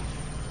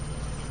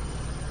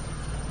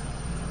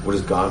 What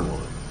does God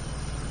want?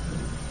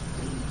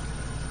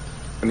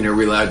 I mean, are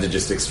we allowed to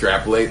just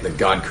extrapolate that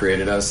God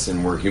created us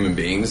and we're human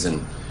beings,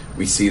 and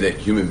we see that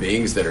human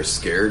beings that are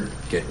scared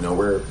get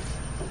nowhere,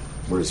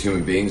 whereas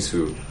human beings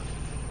who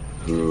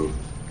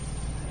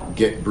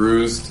get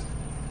bruised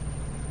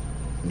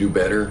do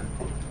better?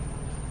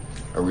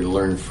 Are we to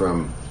learn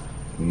from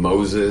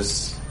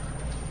Moses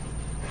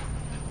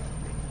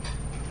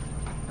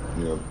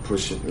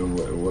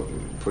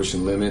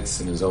pushing limits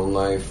in his own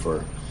life,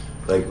 or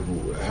like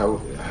how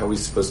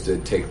he's supposed to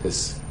take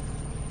this.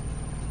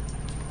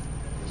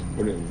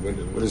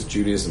 What does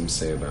Judaism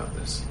say about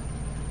this?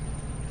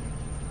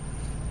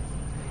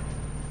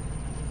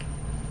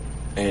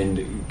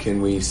 And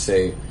can we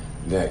say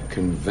that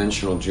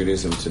conventional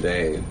Judaism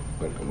today,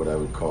 what I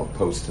would call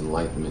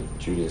post-Enlightenment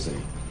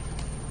Judaism,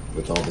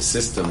 with all the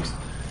systems,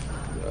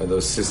 are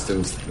those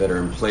systems that are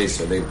in place,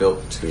 are they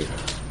built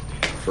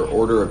for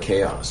order or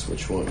chaos?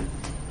 Which one?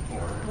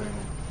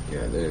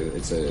 Yeah,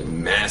 it's a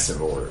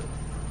massive order.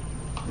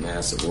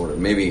 Massive order.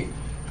 Maybe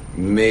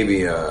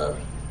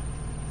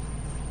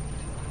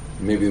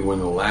one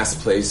of the last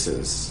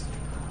places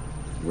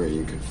where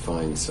you could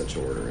find such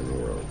order in the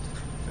world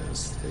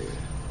as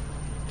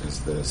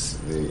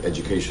the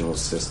educational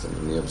system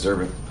and the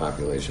observant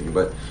population.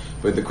 But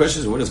the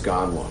question is, what does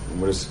God want? And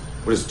what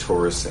does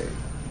Torah say?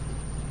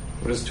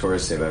 What does Torah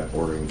say about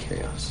order and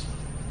chaos?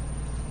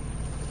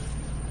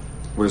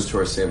 What does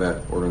Torah say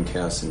about order and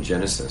chaos in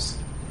Genesis?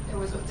 There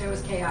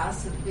was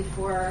chaos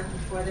before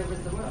there was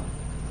the world.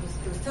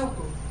 It was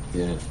tohu.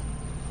 Yeah.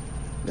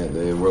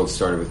 The world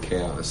started with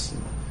chaos,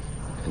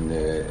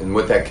 and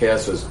what that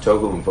chaos was,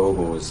 tohu and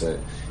bohu,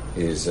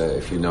 is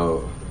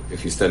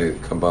if you study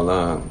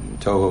Kabbalah,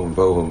 tohu and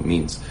bohu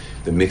means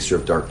the mixture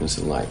of darkness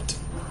and light.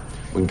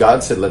 When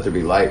God said, "Let there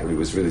be light," what He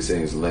was really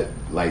saying is, "Let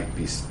light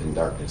be and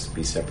darkness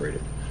be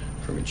separated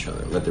from each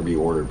other. Let there be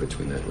order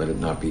between that. Let it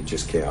not be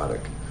just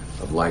chaotic,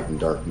 of light and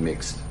dark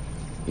mixed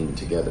in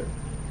together."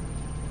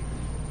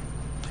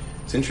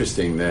 It's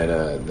interesting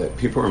that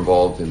people are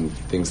involved in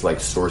things like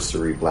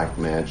sorcery, black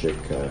magic,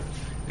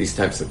 these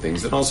types of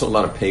things, and also a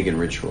lot of pagan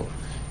ritual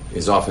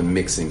is often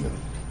mixing them,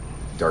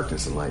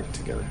 darkness and light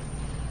together.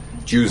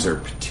 Jews are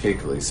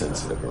particularly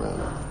sensitive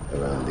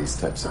around these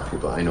types of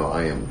people. I know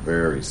I am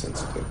very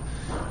sensitive.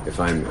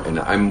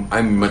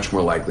 I'm much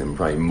more likely than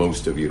probably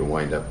most of you to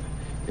wind up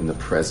in the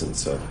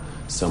presence of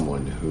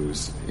someone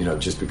who's,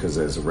 just because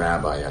as a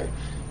rabbi,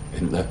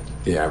 and not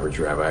the average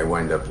rabbi, I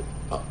wind up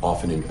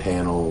often in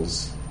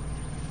panels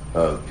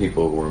of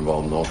people who are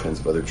involved in all kinds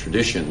of other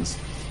traditions.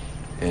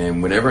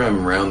 And whenever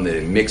I'm around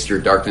the mixture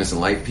of darkness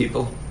and light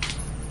people,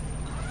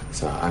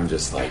 so I'm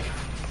just like,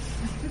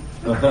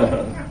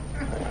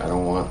 I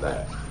don't want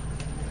that.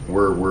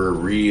 We're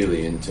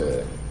really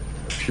into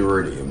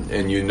purity,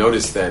 and you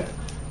notice that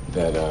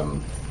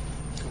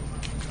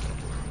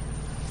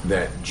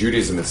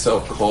Judaism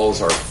itself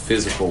calls our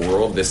physical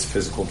world, this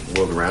physical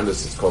world around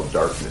us, is called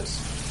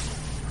darkness.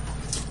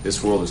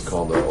 This world is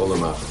called the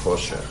Olam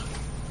HaChoshech.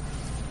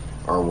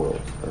 Our world,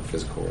 our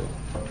physical world.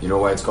 You know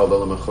why it's called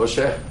Olam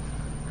HaChoshech?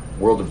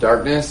 World of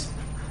darkness?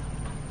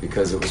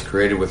 Because it was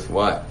created with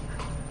what?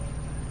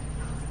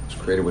 It was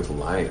created with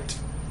light.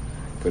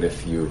 But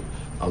if you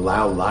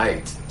allow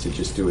light to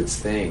just do its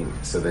thing,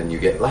 so then you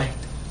get light.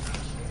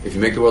 If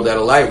you make the world out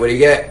of light, what do you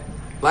get?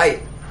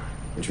 Light.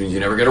 Which means you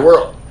never get a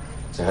world.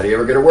 So how do you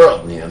ever get a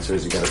world? And the answer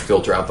is you got to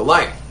filter out the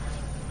light.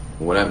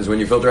 And what happens when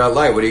you filter out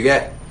light? What do you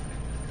get?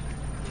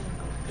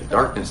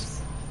 Darkness.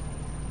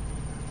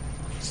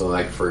 So,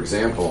 like, for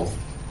example,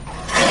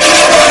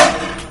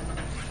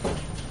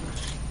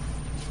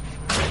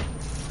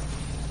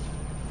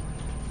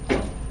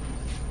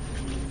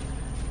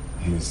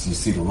 you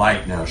see the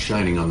light now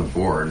shining on the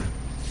board.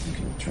 You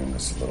can turn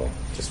this a little.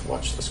 Just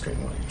watch the screen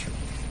while you turn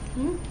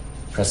it.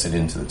 Press it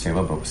into the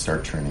table, but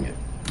start turning it.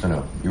 Oh,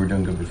 no, you were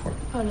doing good before.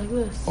 Oh, like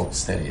this. Hold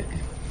steady it.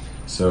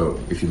 So,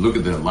 if you look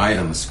at the light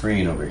on the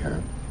screen over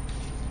here,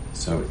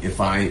 so if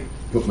I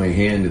put my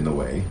hand in the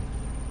way,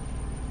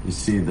 you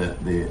see that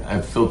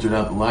I've filtered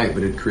out the light,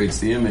 but it creates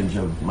the image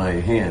of my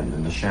hand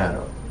in the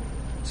shadow.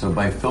 So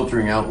by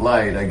filtering out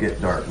light, I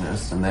get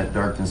darkness, and that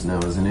darkness now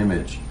is an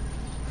image.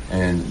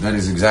 And that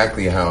is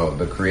exactly how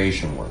the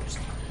creation works.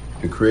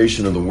 The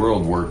creation of the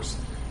world works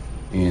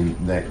in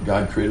that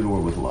God created the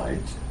world with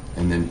light,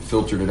 and then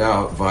filtered it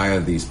out via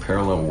these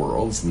parallel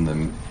worlds in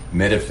the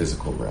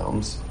metaphysical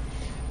realms.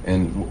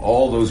 And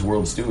all those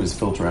worlds do is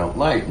filter out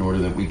light in order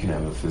that we can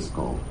have a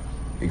physical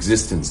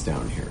existence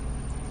down here.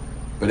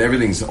 But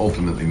everything's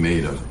ultimately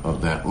made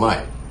of that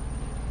light.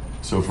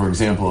 So, for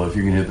example, if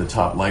you can hit the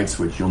top light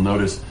switch, you'll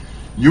notice,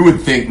 you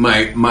would think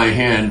my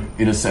hand,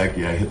 in a sec,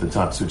 yeah, I hit the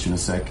top switch in a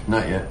sec,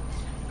 not yet.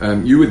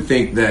 You would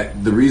think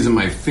that the reason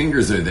my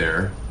fingers are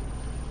there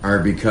are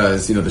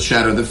because, the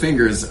shadow of the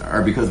fingers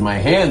are because my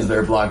hand's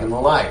there blocking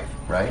the light,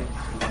 right?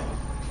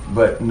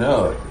 But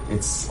no,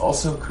 it's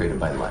also created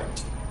by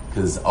light.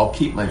 Because I'll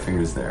keep my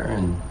fingers there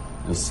and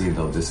you'll see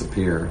they'll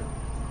disappear.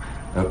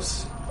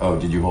 Oops. Oh,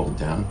 did you hold it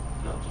down?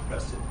 No, just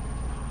pressed it.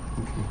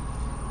 Okay.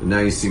 But now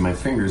you see my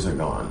fingers are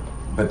gone,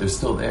 but they're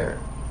still there.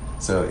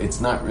 So it's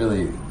not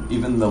really,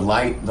 even the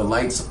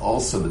light's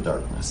also the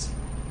darkness.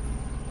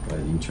 Go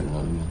ahead, you can turn it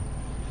on again.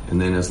 And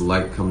then as the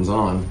light comes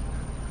on,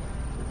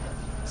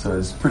 so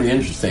it's pretty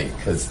interesting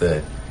because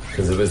it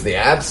was the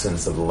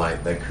absence of the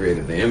light that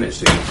created the image.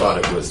 So you thought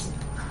it was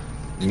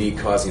me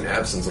causing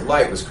absence of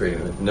light was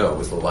creating it. No, it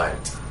was the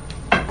light.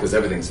 Because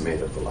everything's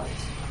made of the light.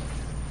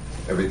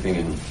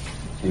 Everything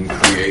in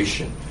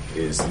creation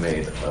is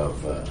made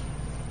of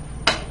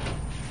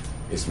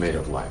is made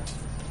of light.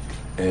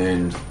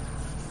 And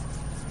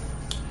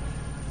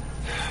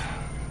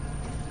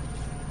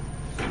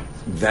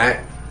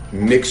that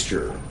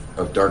mixture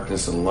of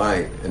darkness and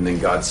light, and then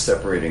God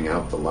separating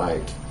out the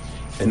light,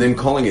 and then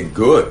calling it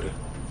good.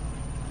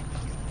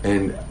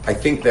 And I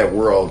think that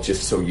we're all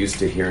just so used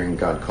to hearing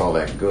God call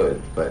that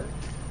good, but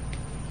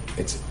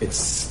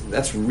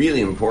that's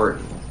really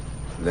important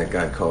that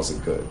God calls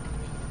it good.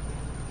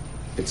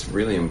 It's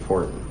really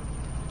important.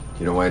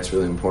 You know why it's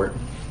really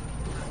important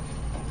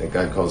that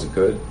God calls it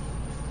good?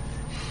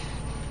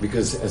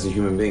 Because as a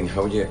human being,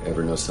 how would you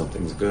ever know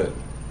something's good?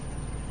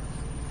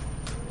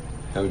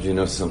 How would you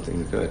know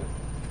something's good?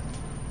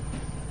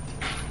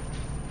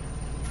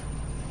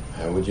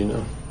 How would you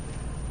know?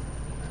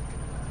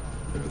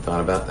 Ever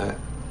thought about that?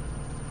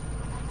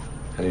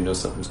 How do you know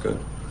something's good?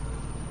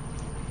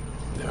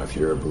 Now, if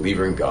you're a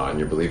believer in God and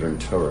you're a believer in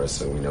Torah,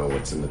 so we know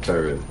what's in the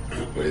Torah,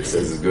 what it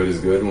says is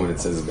good, and what it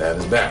says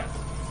is bad.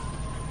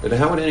 But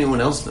how would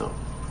anyone else know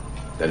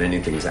that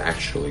anything is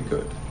actually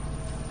good?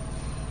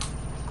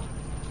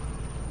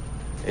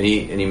 And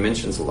he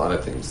mentions a lot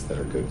of things that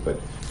are good, but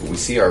we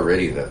see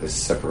already that this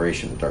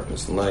separation of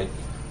darkness and light,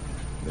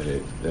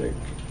 that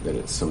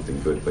it's something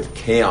good. But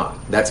chaos,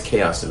 that's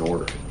chaos and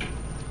order.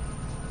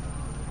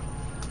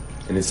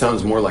 And it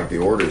sounds more like the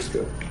order is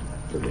good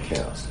than the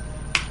chaos.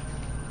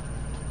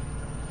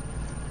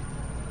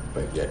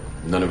 But yet,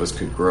 none of us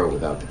could grow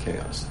without the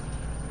chaos.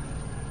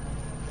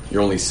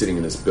 You're only sitting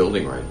in this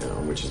building right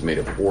now, which is made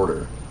of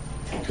order,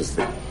 because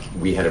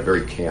we had a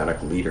very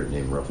chaotic leader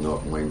named Rav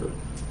Noach Weinberg.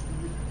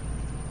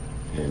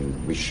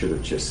 And we should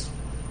have just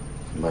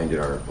minded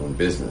our own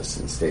business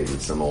and stayed in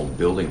some old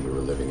building we were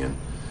living in.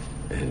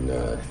 And,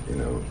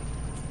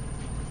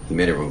 he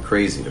made everyone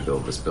crazy to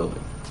build this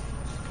building.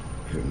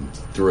 And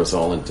threw us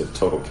all into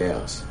total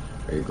chaos.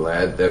 Are you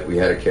glad that we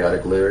had a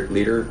chaotic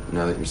leader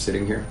now that you're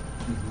sitting here?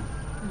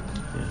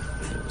 Mm-hmm.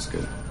 Yeah, that was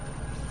good.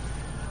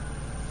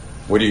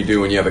 What do you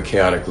do when you have a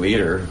chaotic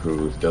leader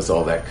who does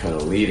all that kind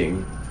of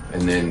leading,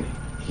 and then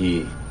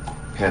he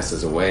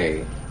passes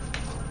away,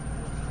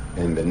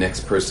 and the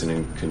next person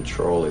in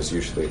control is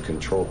usually a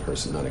control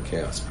person, not a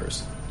chaos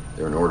person.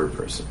 They're an order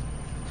person.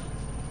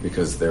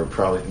 Because they're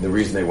probably, the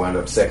reason they wound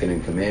up second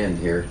in command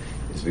here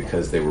is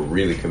because they were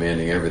really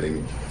commanding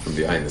everything from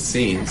behind the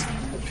scenes,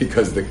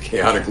 because the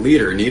chaotic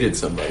leader needed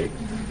somebody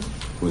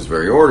who was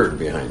very ordered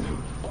behind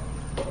him.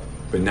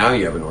 But now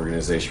you have an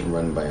organization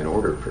run by an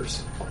order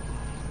person.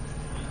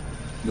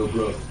 No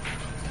growth.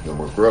 No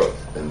more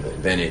growth. And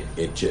then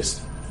it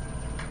just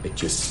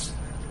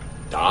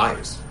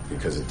dies,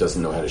 because it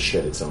doesn't know how to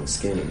shed its own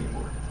skin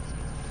anymore.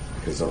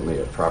 Because only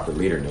a proper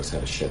leader knows how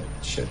to shed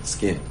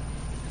skin.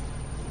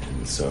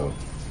 And so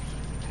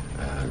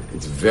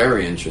it's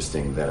very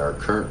interesting that our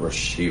current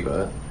Rosh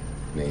Yeshiva,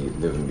 may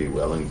live and be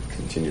well and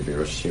continue to be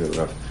Rosh Yeshiva,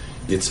 Rav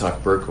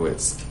Yitzhak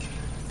Berkowitz,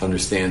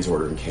 understands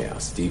order and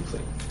chaos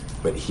deeply.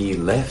 But he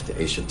left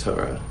Eshet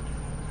Torah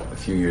a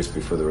few years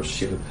before the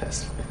Rosh Yeshiva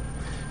passed away.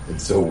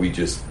 And so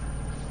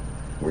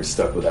we're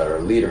stuck without our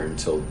leader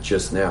until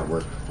just now.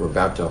 We're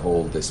about to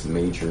hold this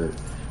major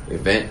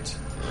event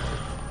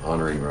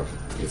honoring Rav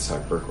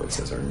Yitzhak Berkowitz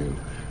as our new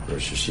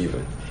Rosh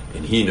Yeshiva.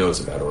 And he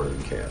knows about order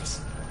and chaos.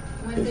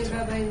 When did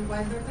Rabbi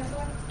Weinberg pass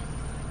away?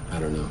 I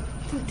don't know.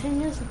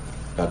 10 years ago.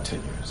 About 10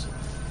 years.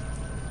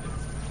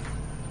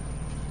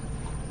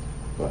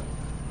 What?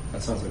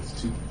 That sounds like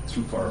it's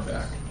too far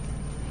back.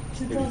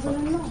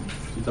 2009.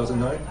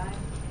 2009?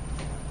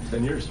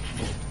 10 years.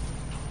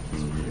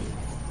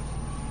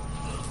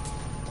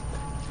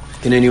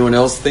 Can anyone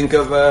else think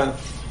of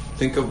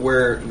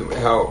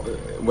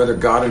whether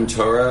God and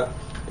Torah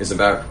is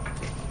about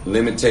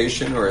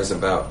limitation or is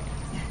about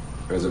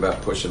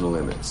pushing the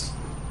limits?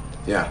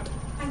 Yeah.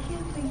 I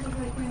can't think of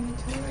like when the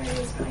Torah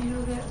is, but I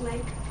know that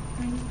like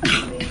when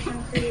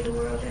God created the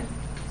world, and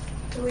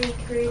the way He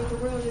created the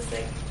world is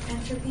like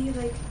entropy.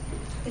 Like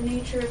the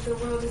nature of the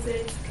world is that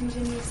it's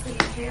continuously in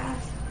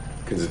chaos.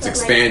 Because it's But,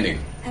 expanding.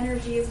 Like,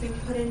 energy is being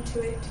put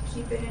into it to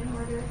keep it in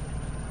order.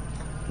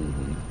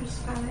 Mm-hmm. I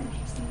just found that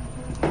interesting.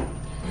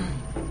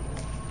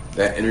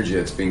 That energy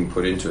that's being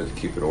put into it to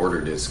keep it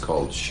ordered is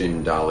called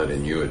Shin, Dalet,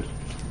 and Yud.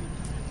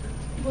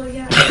 Well,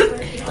 yeah.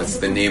 But it That's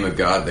also the name of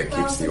God that it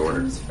keeps also the order.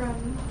 comes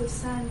from the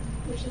sun,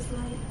 which is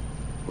light.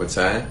 What's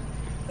that?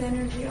 The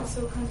energy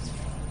also comes,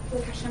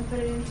 like Hashem put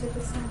it into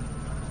the sun,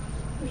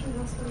 which is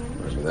also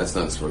light. But that's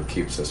not what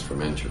keeps us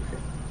from entropy.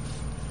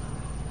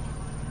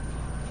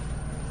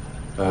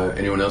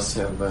 Anyone else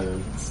have?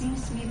 It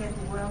seems to me that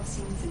the world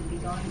seems to be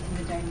going in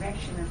the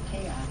direction of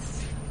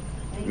chaos.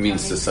 You mean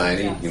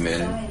society,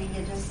 humanity? Society,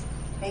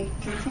 it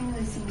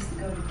continually seems to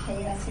go to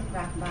chaos, hit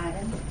rock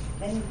bottom,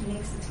 then it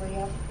makes its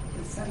way up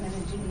with some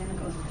energy, and then it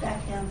goes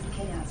back down to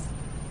chaos.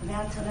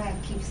 Now Torah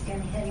keeps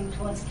heading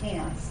towards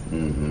chaos.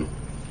 Mm-hmm.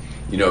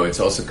 You know, it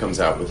also comes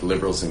out with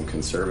liberals and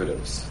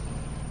conservatives.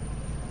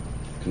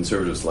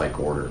 Conservatives like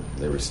order.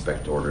 They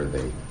respect order.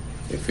 They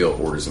feel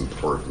order is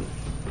important.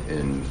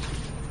 And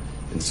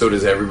so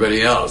does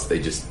everybody else.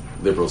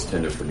 Liberals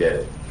tend to forget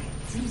it.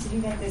 It seems to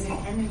me that there's an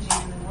energy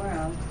in the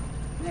world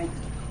that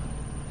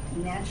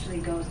naturally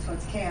goes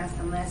towards chaos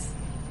unless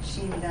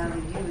Shin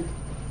David Yud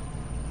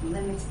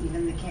limits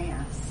even the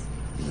chaos.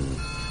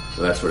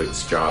 So that's what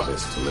its job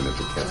is, to limit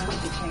the chaos.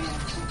 Limit the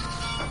chaos.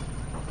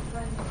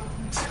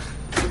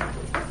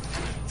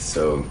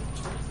 So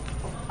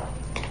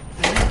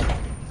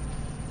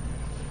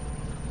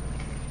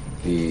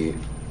the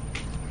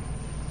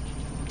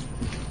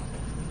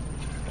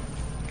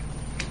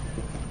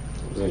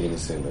what was I going to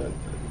say about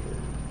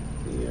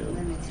the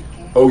Limited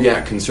chaos. oh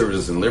yeah,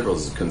 conservatives and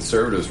liberals.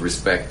 Conservatives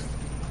respect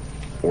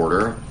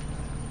order,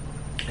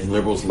 and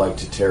liberals like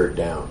to tear it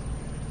down.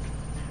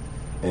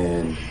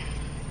 And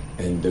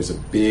there's a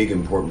big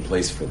important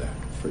place for that,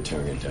 for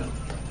tearing it down.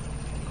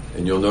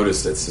 And you'll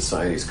notice that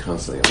society is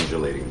constantly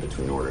undulating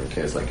between order and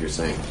chaos, like you're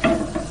saying.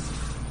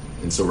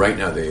 And so right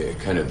now,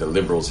 the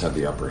liberals have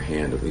the upper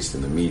hand, at least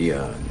in the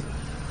media,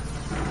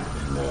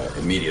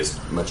 and media is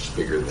much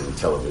bigger than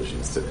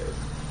televisions today.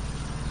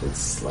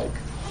 It's like,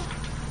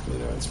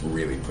 it's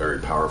really very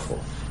powerful,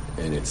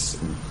 and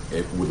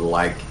it would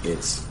like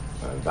its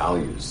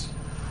values,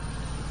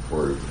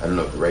 or I don't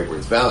know if the right word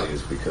is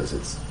values, because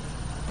it's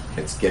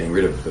getting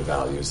rid of the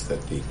values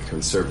that the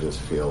conservatives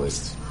feel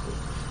is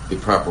the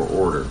proper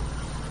order,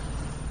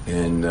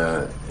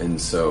 and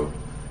so.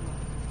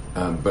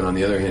 But on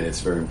the other hand,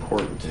 it's very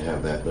important to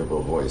have that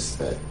liberal voice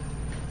that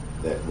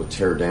will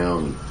tear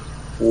down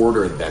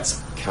order that's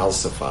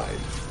calcified.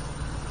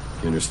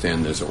 You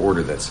understand? There's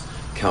order that's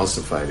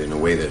calcified in a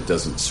way that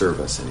doesn't serve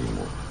us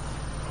anymore.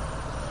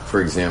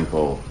 For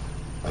example,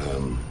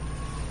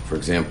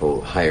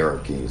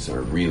 hierarchies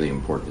are really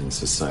important in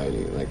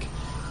society. Like,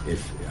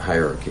 if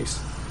hierarchies,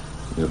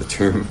 the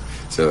term.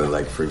 So,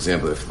 like, for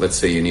example, if let's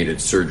say you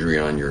needed surgery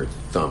on your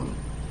thumb.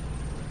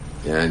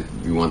 Yeah,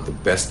 you want the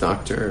best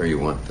doctor, or you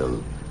want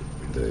the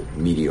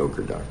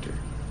mediocre doctor?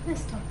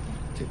 Let's talk.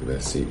 Take the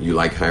best seat. You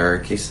like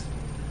hierarchies?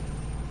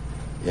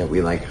 Yeah,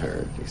 we like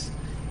hierarchies.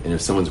 And if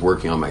someone's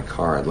working on my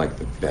car, I'd like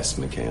the best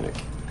mechanic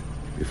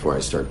before I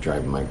start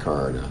driving my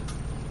car to,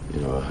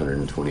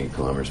 120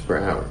 kilometers per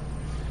hour.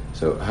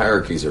 So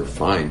hierarchies are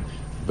fine,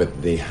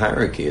 but the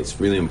hierarchy,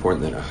 it's really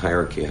important that a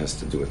hierarchy has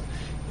to do with,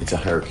 it's a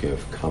hierarchy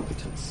of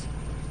competence.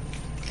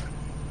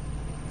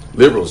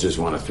 Liberals just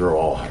want to throw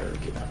all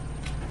hierarchy out.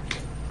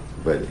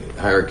 But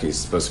hierarchy is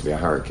supposed to be a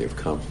hierarchy of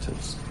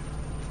competence.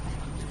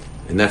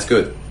 And that's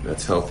good.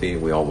 That's healthy.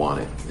 We all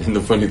want it. And the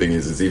funny thing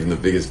is even the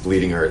biggest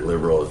bleeding heart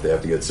liberal, if they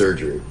have to get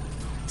surgery,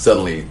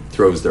 suddenly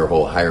throws their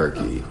whole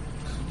hierarchy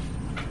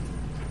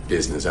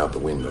business out the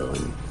window,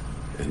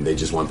 and they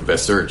just want the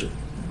best surgeon.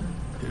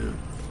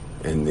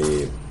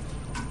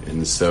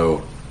 And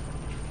so,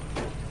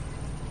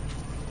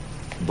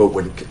 but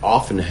what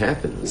often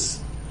happens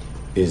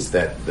is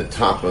that the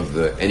top of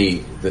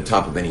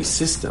any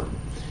system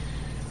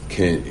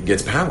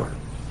gets power.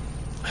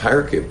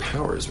 Hierarchy of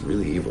power is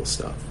really evil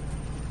stuff.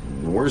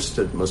 The worst,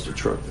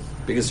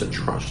 biggest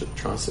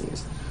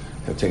atrocities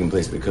have taken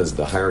place because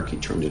the hierarchy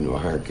turned into a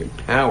hierarchy of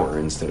power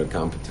instead of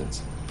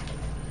competence.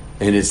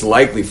 And it's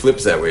likely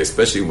flips that way,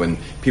 especially when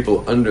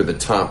people under the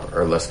top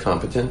are less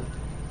competent.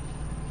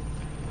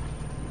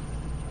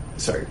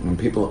 When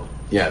people,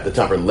 at the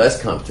top are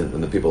less competent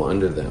than the people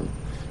under them.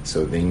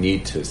 So they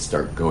need to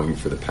start going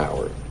for the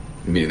power.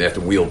 Meaning they have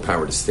to wield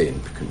power to stay in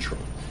control,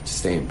 to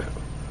stay in power.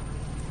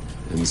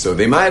 And so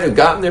they might have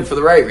gotten there for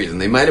the right reason.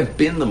 They might have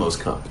been the most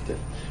competent,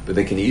 but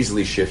they can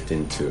easily shift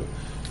into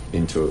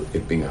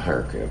it being a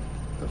hierarchy of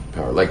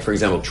power. Like, for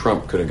example,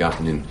 Trump could have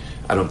gotten in.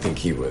 I don't think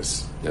he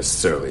was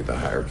necessarily the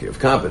hierarchy of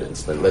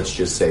competence, but let's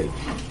just say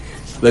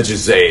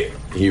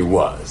he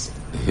was.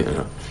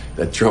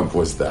 That Trump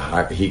was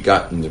he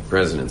got into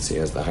presidency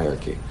as the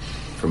hierarchy,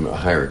 from a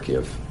hierarchy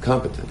of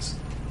competence.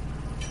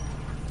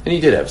 And he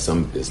did have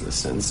some business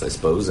sense, I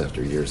suppose,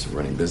 after years of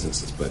running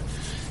businesses. But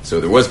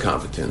so there was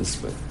competence,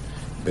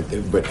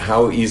 but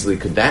how easily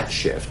could that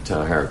shift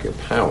to a hierarchy of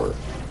power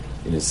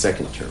in his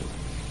second term?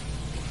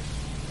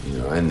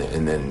 And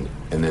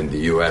then the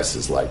U.S.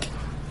 is like,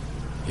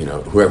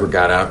 whoever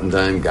got out in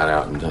time,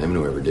 and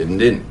whoever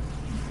didn't.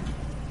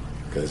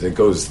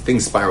 Because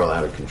things spiral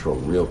out of control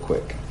real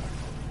quick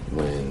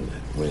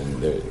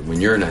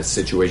when you're in a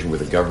situation where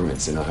the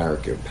government's in a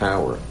hierarchy of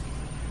power.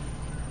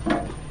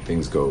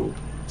 Things go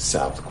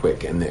south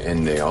quick, and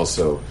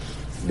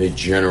they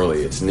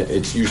generally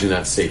it's usually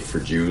not safe for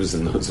Jews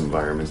in those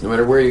environments, no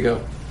matter where you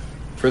go,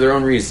 for their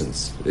own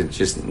reasons. It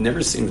just we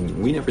never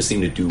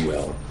seem to do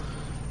well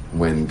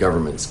when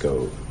governments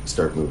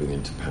start moving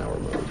into power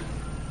mode,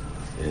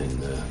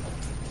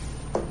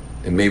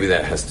 and maybe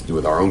that has to do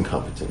with our own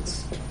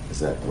competence, is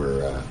that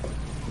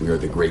we are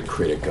the great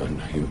critic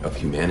of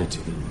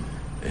humanity,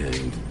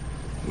 and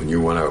when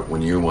you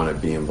want to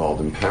be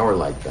involved in power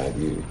like that,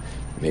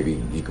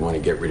 maybe you want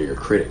to get rid of your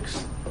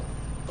critics.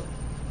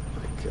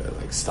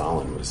 Like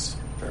Stalin was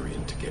very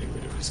into getting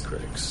rid of his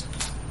critics.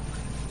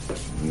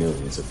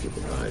 Millions of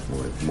people died,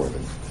 more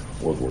than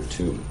World War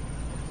II.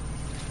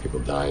 People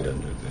died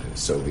under the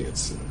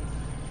Soviets in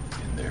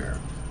their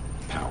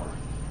power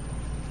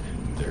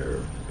and their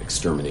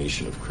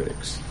extermination of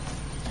critics.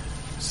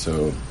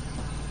 So,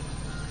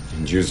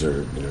 and Jews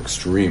are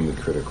extremely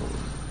critical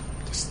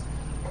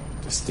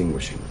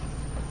distinguishing,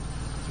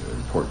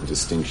 important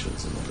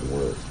distinctions in the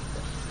word.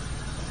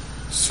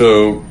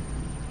 So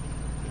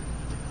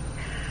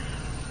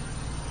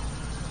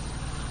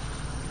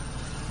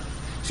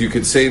you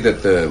could say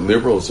that the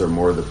liberals are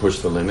more the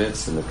push the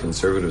limits, and the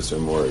conservatives are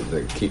more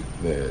the keep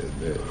the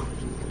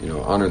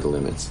honor the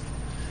limits.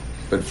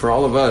 But for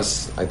all of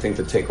us, I think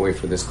the takeaway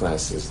for this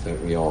class is that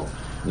we all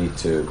need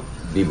to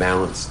be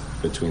balanced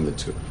between the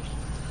two.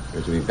 We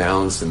have to be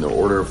balanced in the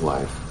order of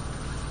life,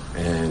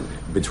 and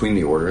between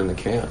the order and the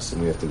chaos,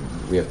 and we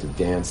have to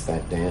dance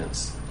that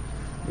dance,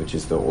 which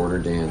is the order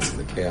dance and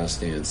the chaos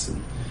dance,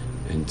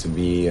 and to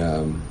be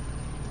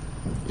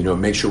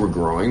make sure we're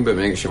growing, but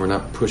make sure we're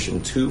not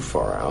pushing too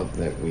far out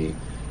that we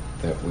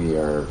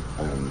are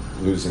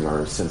losing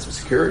our sense of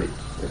security.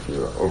 If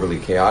you're overly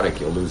chaotic,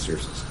 you'll lose your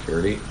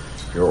security.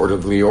 If you're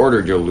orderly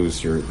ordered, you'll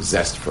lose your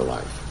zest for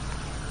life.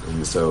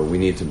 And so we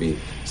need to be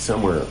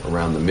somewhere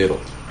around the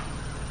middle.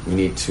 We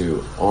need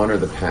to honor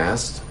the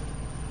past,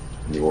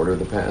 the order of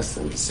the past,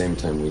 and at the same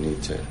time we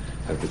need to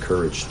have the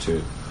courage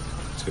to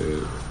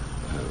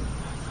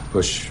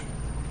push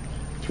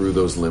through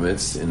those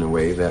limits in a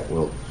way that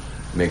will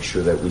make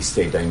sure that we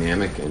stay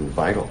dynamic and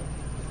vital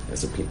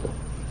as a people.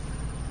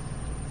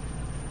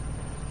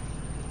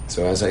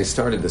 So as I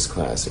started this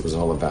class, it was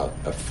all about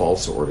a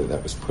false order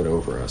that was put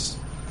over us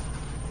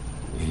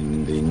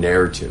in the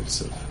narratives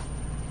of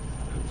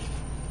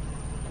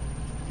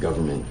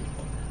government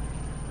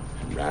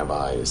and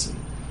rabbis, and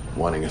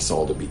wanting us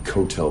all to be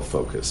kotel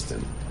focused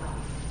and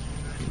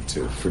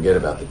to forget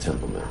about the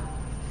Temple Mount.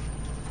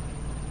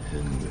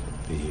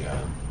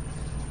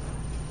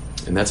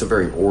 And that's a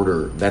very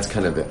order. That's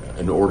kind of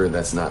an order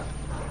that's not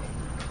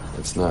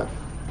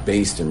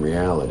based in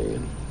reality.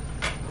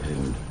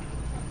 And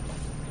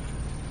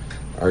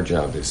our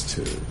job is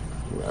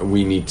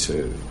we need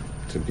to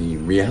be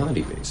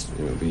reality based.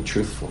 Be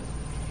truthful.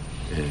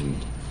 And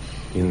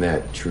in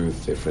that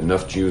truth, if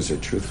enough Jews are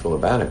truthful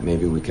about it,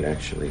 maybe we could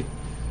actually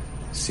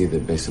see the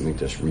Beis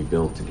Hamikdash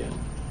rebuilt again,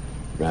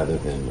 rather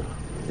than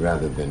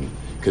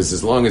because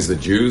as long as the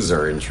Jews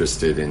are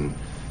interested in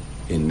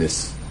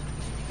this.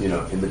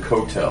 In the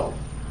kotel,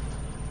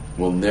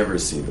 we'll never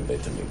see the Beit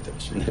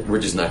HaMikdash. We're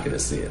just not going to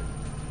see it.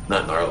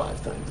 Not in our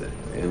lifetimes,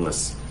 anyway,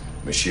 unless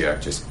we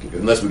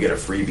get a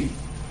freebie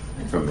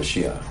from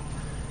Mashiach.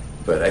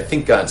 But I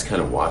think God's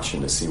kind of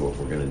watching to see what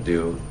we're going to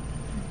do.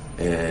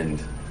 And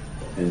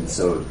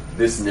so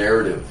this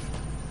narrative,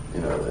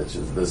 that's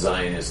just the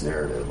Zionist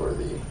narrative, or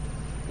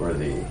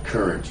the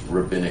current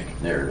rabbinic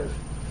narrative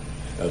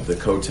of the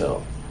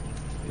kotel.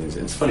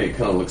 It's funny, it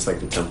kind of looks like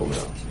the Temple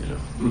Mount,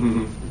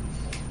 Mm-hmm.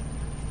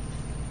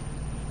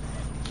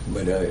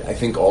 But I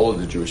think all of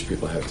the Jewish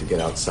people have to get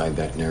outside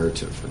that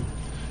narrative and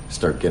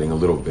start getting a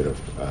little bit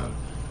of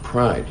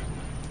pride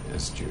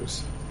as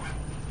Jews.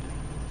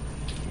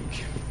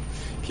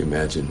 Can you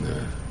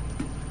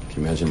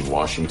imagine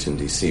Washington,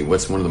 D.C.?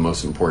 What's one of the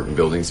most important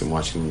buildings in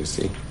Washington,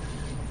 D.C.?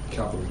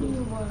 Capitol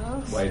Building.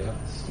 White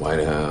House.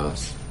 White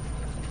House.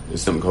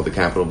 There's something called the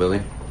Capitol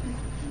Building.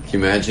 Can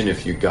you imagine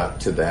if you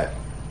got to that,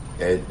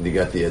 you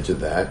got the edge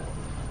of that,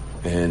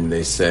 and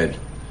they said,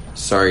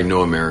 sorry,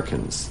 no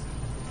Americans.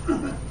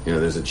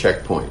 There's a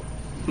checkpoint.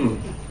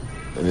 And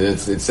it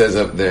says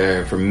up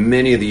there, for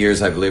many of the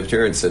years I've lived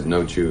here, it said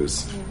no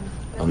Jews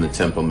on the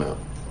Temple Mount.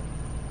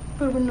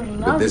 But we're not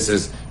allowed. But this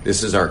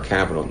is our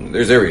capital.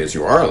 There's areas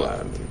you are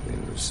allowed.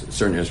 There's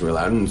certain areas we're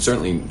allowed, and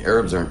certainly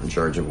Arabs aren't in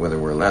charge of whether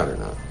we're allowed or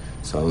not.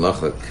 So I'm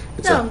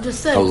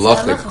just saying,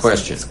 halachic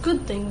question. It's a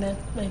good thing that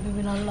maybe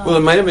we're not allowed. Well,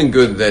 it might have been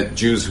good that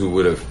Jews who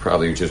would have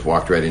probably just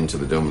walked right into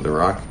the Dome of the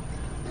Rock.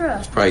 Right.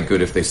 It's probably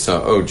good if they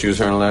saw, Jews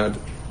aren't allowed.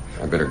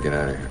 I better get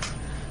out of here.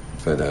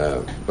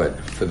 But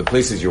for the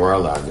places you are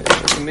allowed,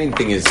 the main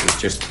thing is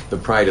just the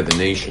pride of the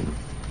nation.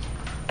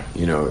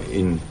 In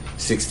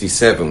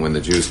 1967, when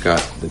the Jews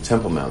got the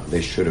Temple Mount,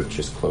 they should have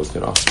just closed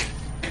it off.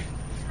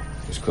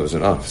 Just close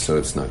it off so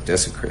it's not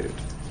desecrated.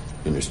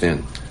 You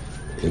understand?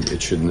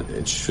 It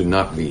should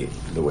not be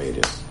the way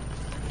it is.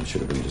 It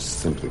should have been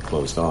just simply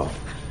closed off,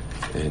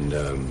 and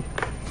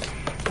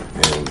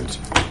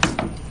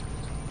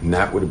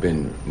that would have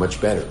been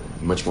much better,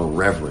 much more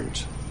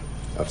reverent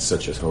of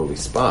such a holy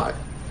spot.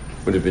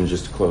 Would have been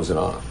just to close it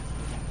off.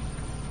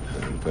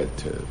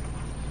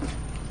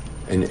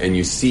 And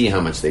you see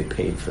how much they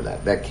paid for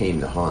that. That came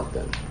to haunt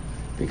them,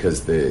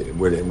 because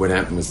what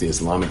happened was the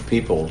Islamic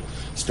people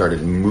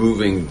started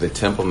moving the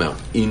Temple Mount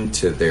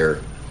into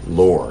their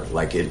lore,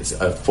 like it's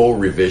a full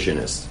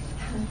revisionist.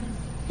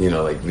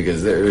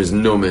 Because there is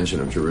no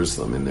mention of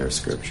Jerusalem in their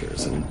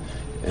scriptures,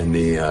 and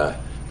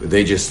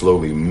they just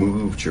slowly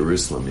moved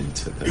Jerusalem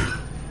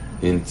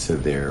into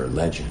their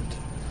legend,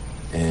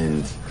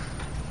 and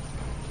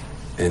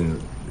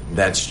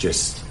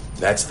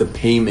that's the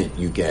payment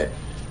you get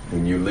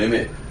when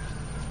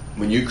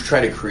you try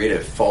to create a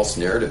false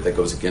narrative that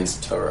goes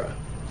against Torah,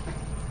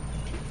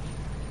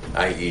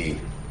 i.e.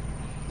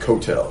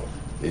 Kotel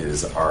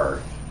is our,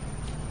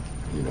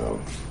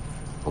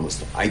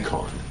 almost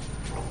icon.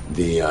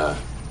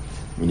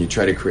 When you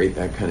try to create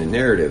that kind of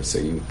narrative, so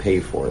you pay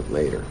for it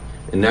later.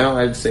 And now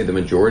I'd say the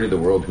majority of the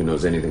world who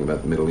knows anything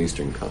about the Middle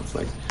Eastern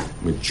conflict,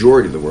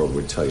 majority of the world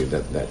would tell you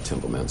that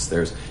Temple Mount's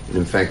theirs. And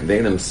in fact,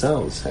 they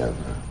themselves have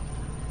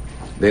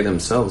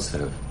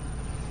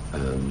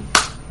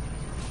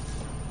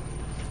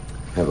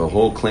a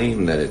whole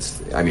claim that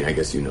it's. I mean, I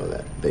guess you know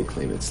that they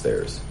claim it's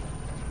theirs.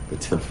 The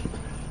Temple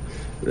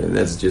Mount. And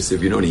that's just,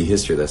 if you know any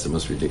history, that's the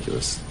most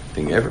ridiculous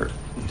thing ever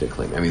to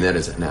claim. I mean, that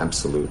is an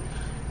absolute,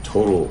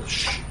 total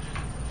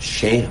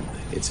sham.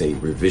 It's a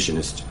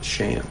revisionist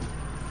sham.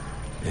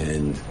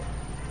 And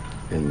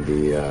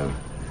the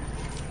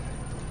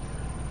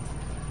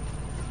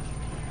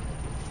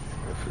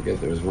I forget,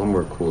 there was one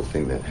more cool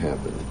thing that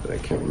happened, but I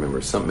can't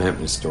remember. Something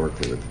happened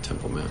historically with the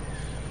Temple Mount.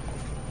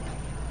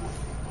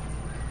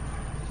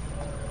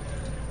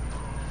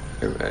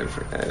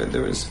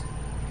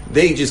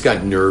 They just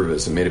got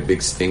nervous and made a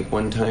big stink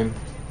one time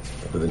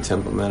with the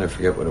Temple Mount. I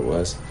forget what it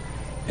was,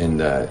 and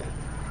then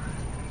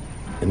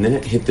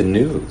it hit the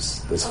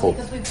news. This whole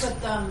because we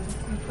put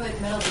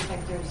metal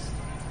detectors.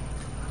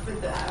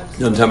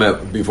 No, I'm talking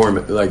about before.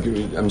 Like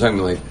I'm talking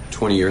about like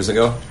 20 years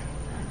ago.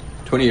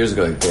 20 years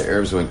ago, like, the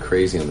Arabs went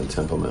crazy on the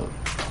Temple Mount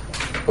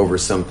over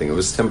something. It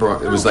was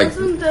temporal. It was like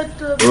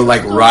there were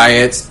like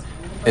riots.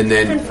 And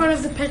then in front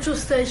of the petrol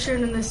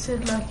station, and they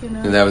said, like, you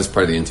know. And that was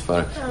part of the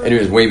Intifada.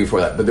 Anyways, way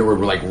before that. But there were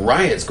like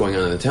riots going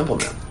on in the Temple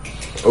Mount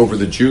over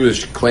the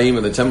Jewish claim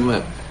of the Temple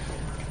Mount.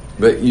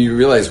 But you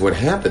realize what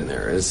happened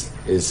there is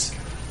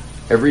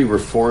every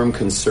Reform,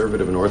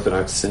 Conservative, and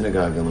Orthodox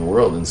synagogue in the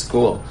world in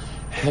school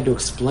had to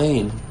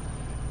explain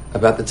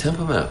about the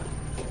Temple Mount.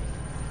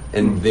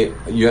 And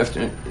you have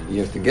to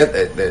get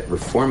that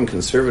Reform,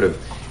 Conservative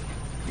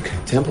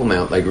Temple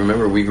Mount. Like,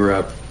 remember, we grew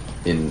up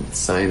in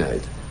Sinai,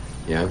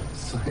 yeah.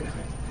 Sinai.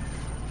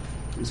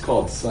 It was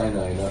called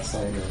Sinai, not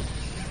Sinai.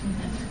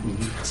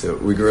 Mm-hmm. So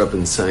we grew up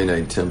in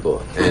Sinai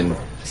Temple, and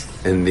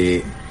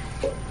did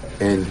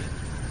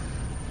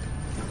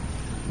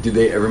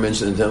they ever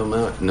mention the Temple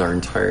Mount in our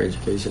entire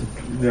education?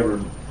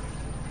 Never,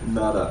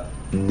 nada.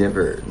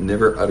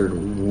 Never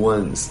uttered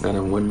once. Not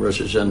on one Rosh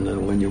Hashanah, not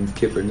on one Yom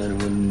Kippur, not on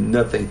one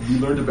nothing. We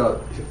learned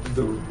about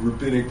the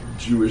rabbinic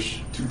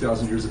Jewish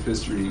 2,000 years of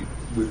history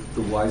with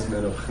the wise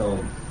men of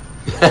Chelm.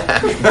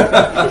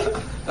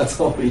 That's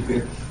all we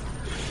did.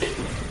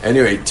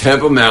 Anyway,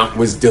 Temple Mount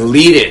was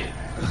deleted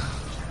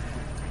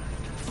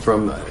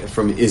from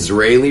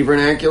Israeli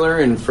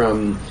vernacular and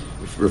from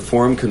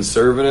Reform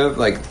Conservative.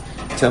 Like,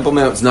 Temple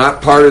Mount's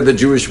not part of the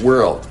Jewish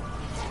world.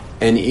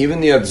 And even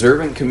the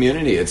observant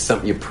community, it's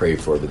something you pray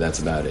for, but that's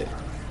about it.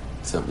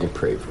 It's something you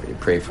pray for. You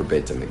pray for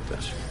Beit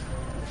HaMikdash.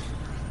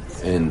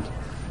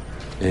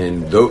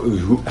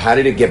 How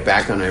did it get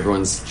back on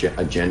everyone's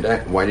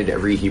agenda? Why did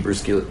every Hebrew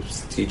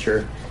skills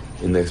teacher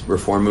in the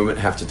Reform movement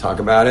have to talk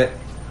about it?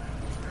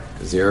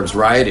 Because the Arabs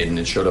rioted and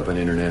it showed up on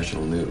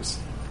international news.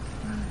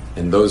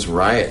 And those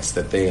riots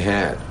that they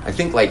had,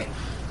 you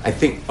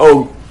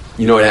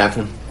know what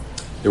happened?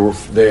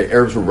 The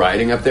Arabs were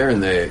rioting up there,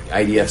 and the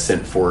IDF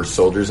sent 4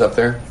 soldiers up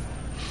there,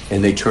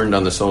 and they turned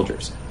on the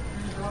soldiers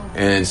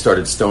and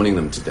started stoning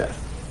them to death.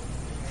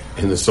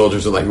 And the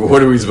soldiers were like,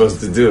 what are we supposed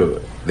to do?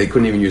 They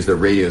couldn't even use their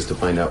radios to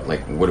find out,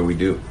 like, what do we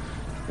do?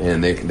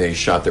 And they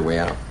shot their way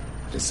out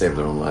to save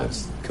their own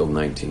lives. Killed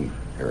 19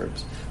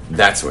 Arabs.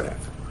 That's what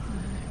happened.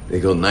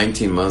 They killed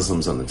 19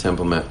 Muslims on the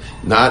Temple Mount.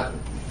 Not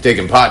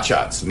taking pot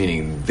shots,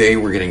 meaning they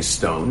were getting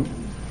stoned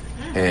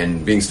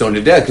and being stoned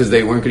to death because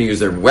they weren't going to use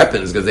their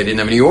weapons because they didn't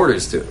have any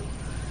orders to.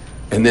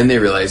 And then they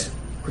realized,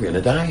 we're going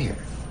to die here.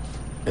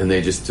 And they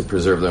just, to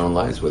preserve their own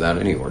lives without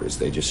any orders,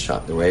 they just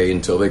shot their way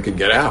until they could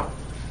get out.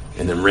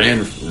 And then ran.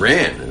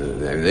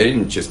 They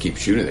didn't just keep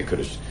shooting. They could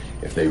have,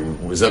 if it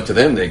was up to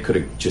them, they could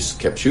have just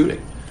kept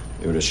shooting.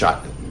 They would have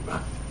shot,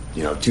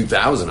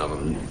 2,000 of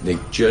them. They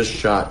just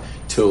shot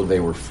till they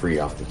were free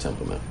off the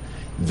Temple Mount.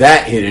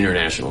 That hit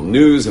international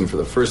news, and for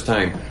the first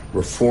time,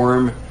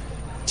 Reform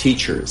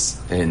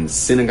teachers and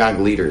synagogue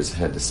leaders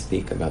had to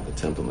speak about the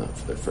Temple Mount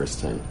for the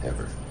first time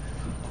ever.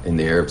 And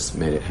the Arabs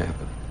made it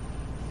happen.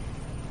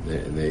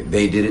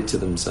 They did it to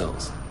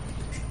themselves.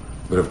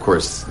 But of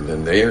course,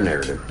 then their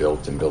narrative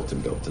built and built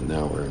and built, and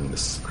now we're in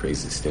this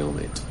crazy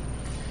stalemate.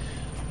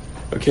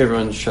 Okay,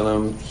 everyone,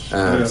 shalom.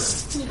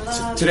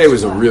 Today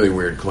was a really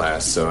weird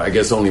class, so I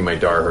guess only my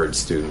Darhard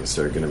students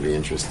are going to be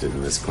interested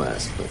in this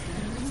class. But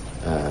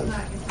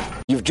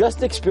You've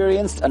just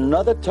experienced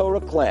another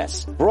Torah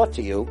class brought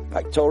to you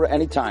by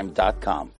TorahAnytime.com.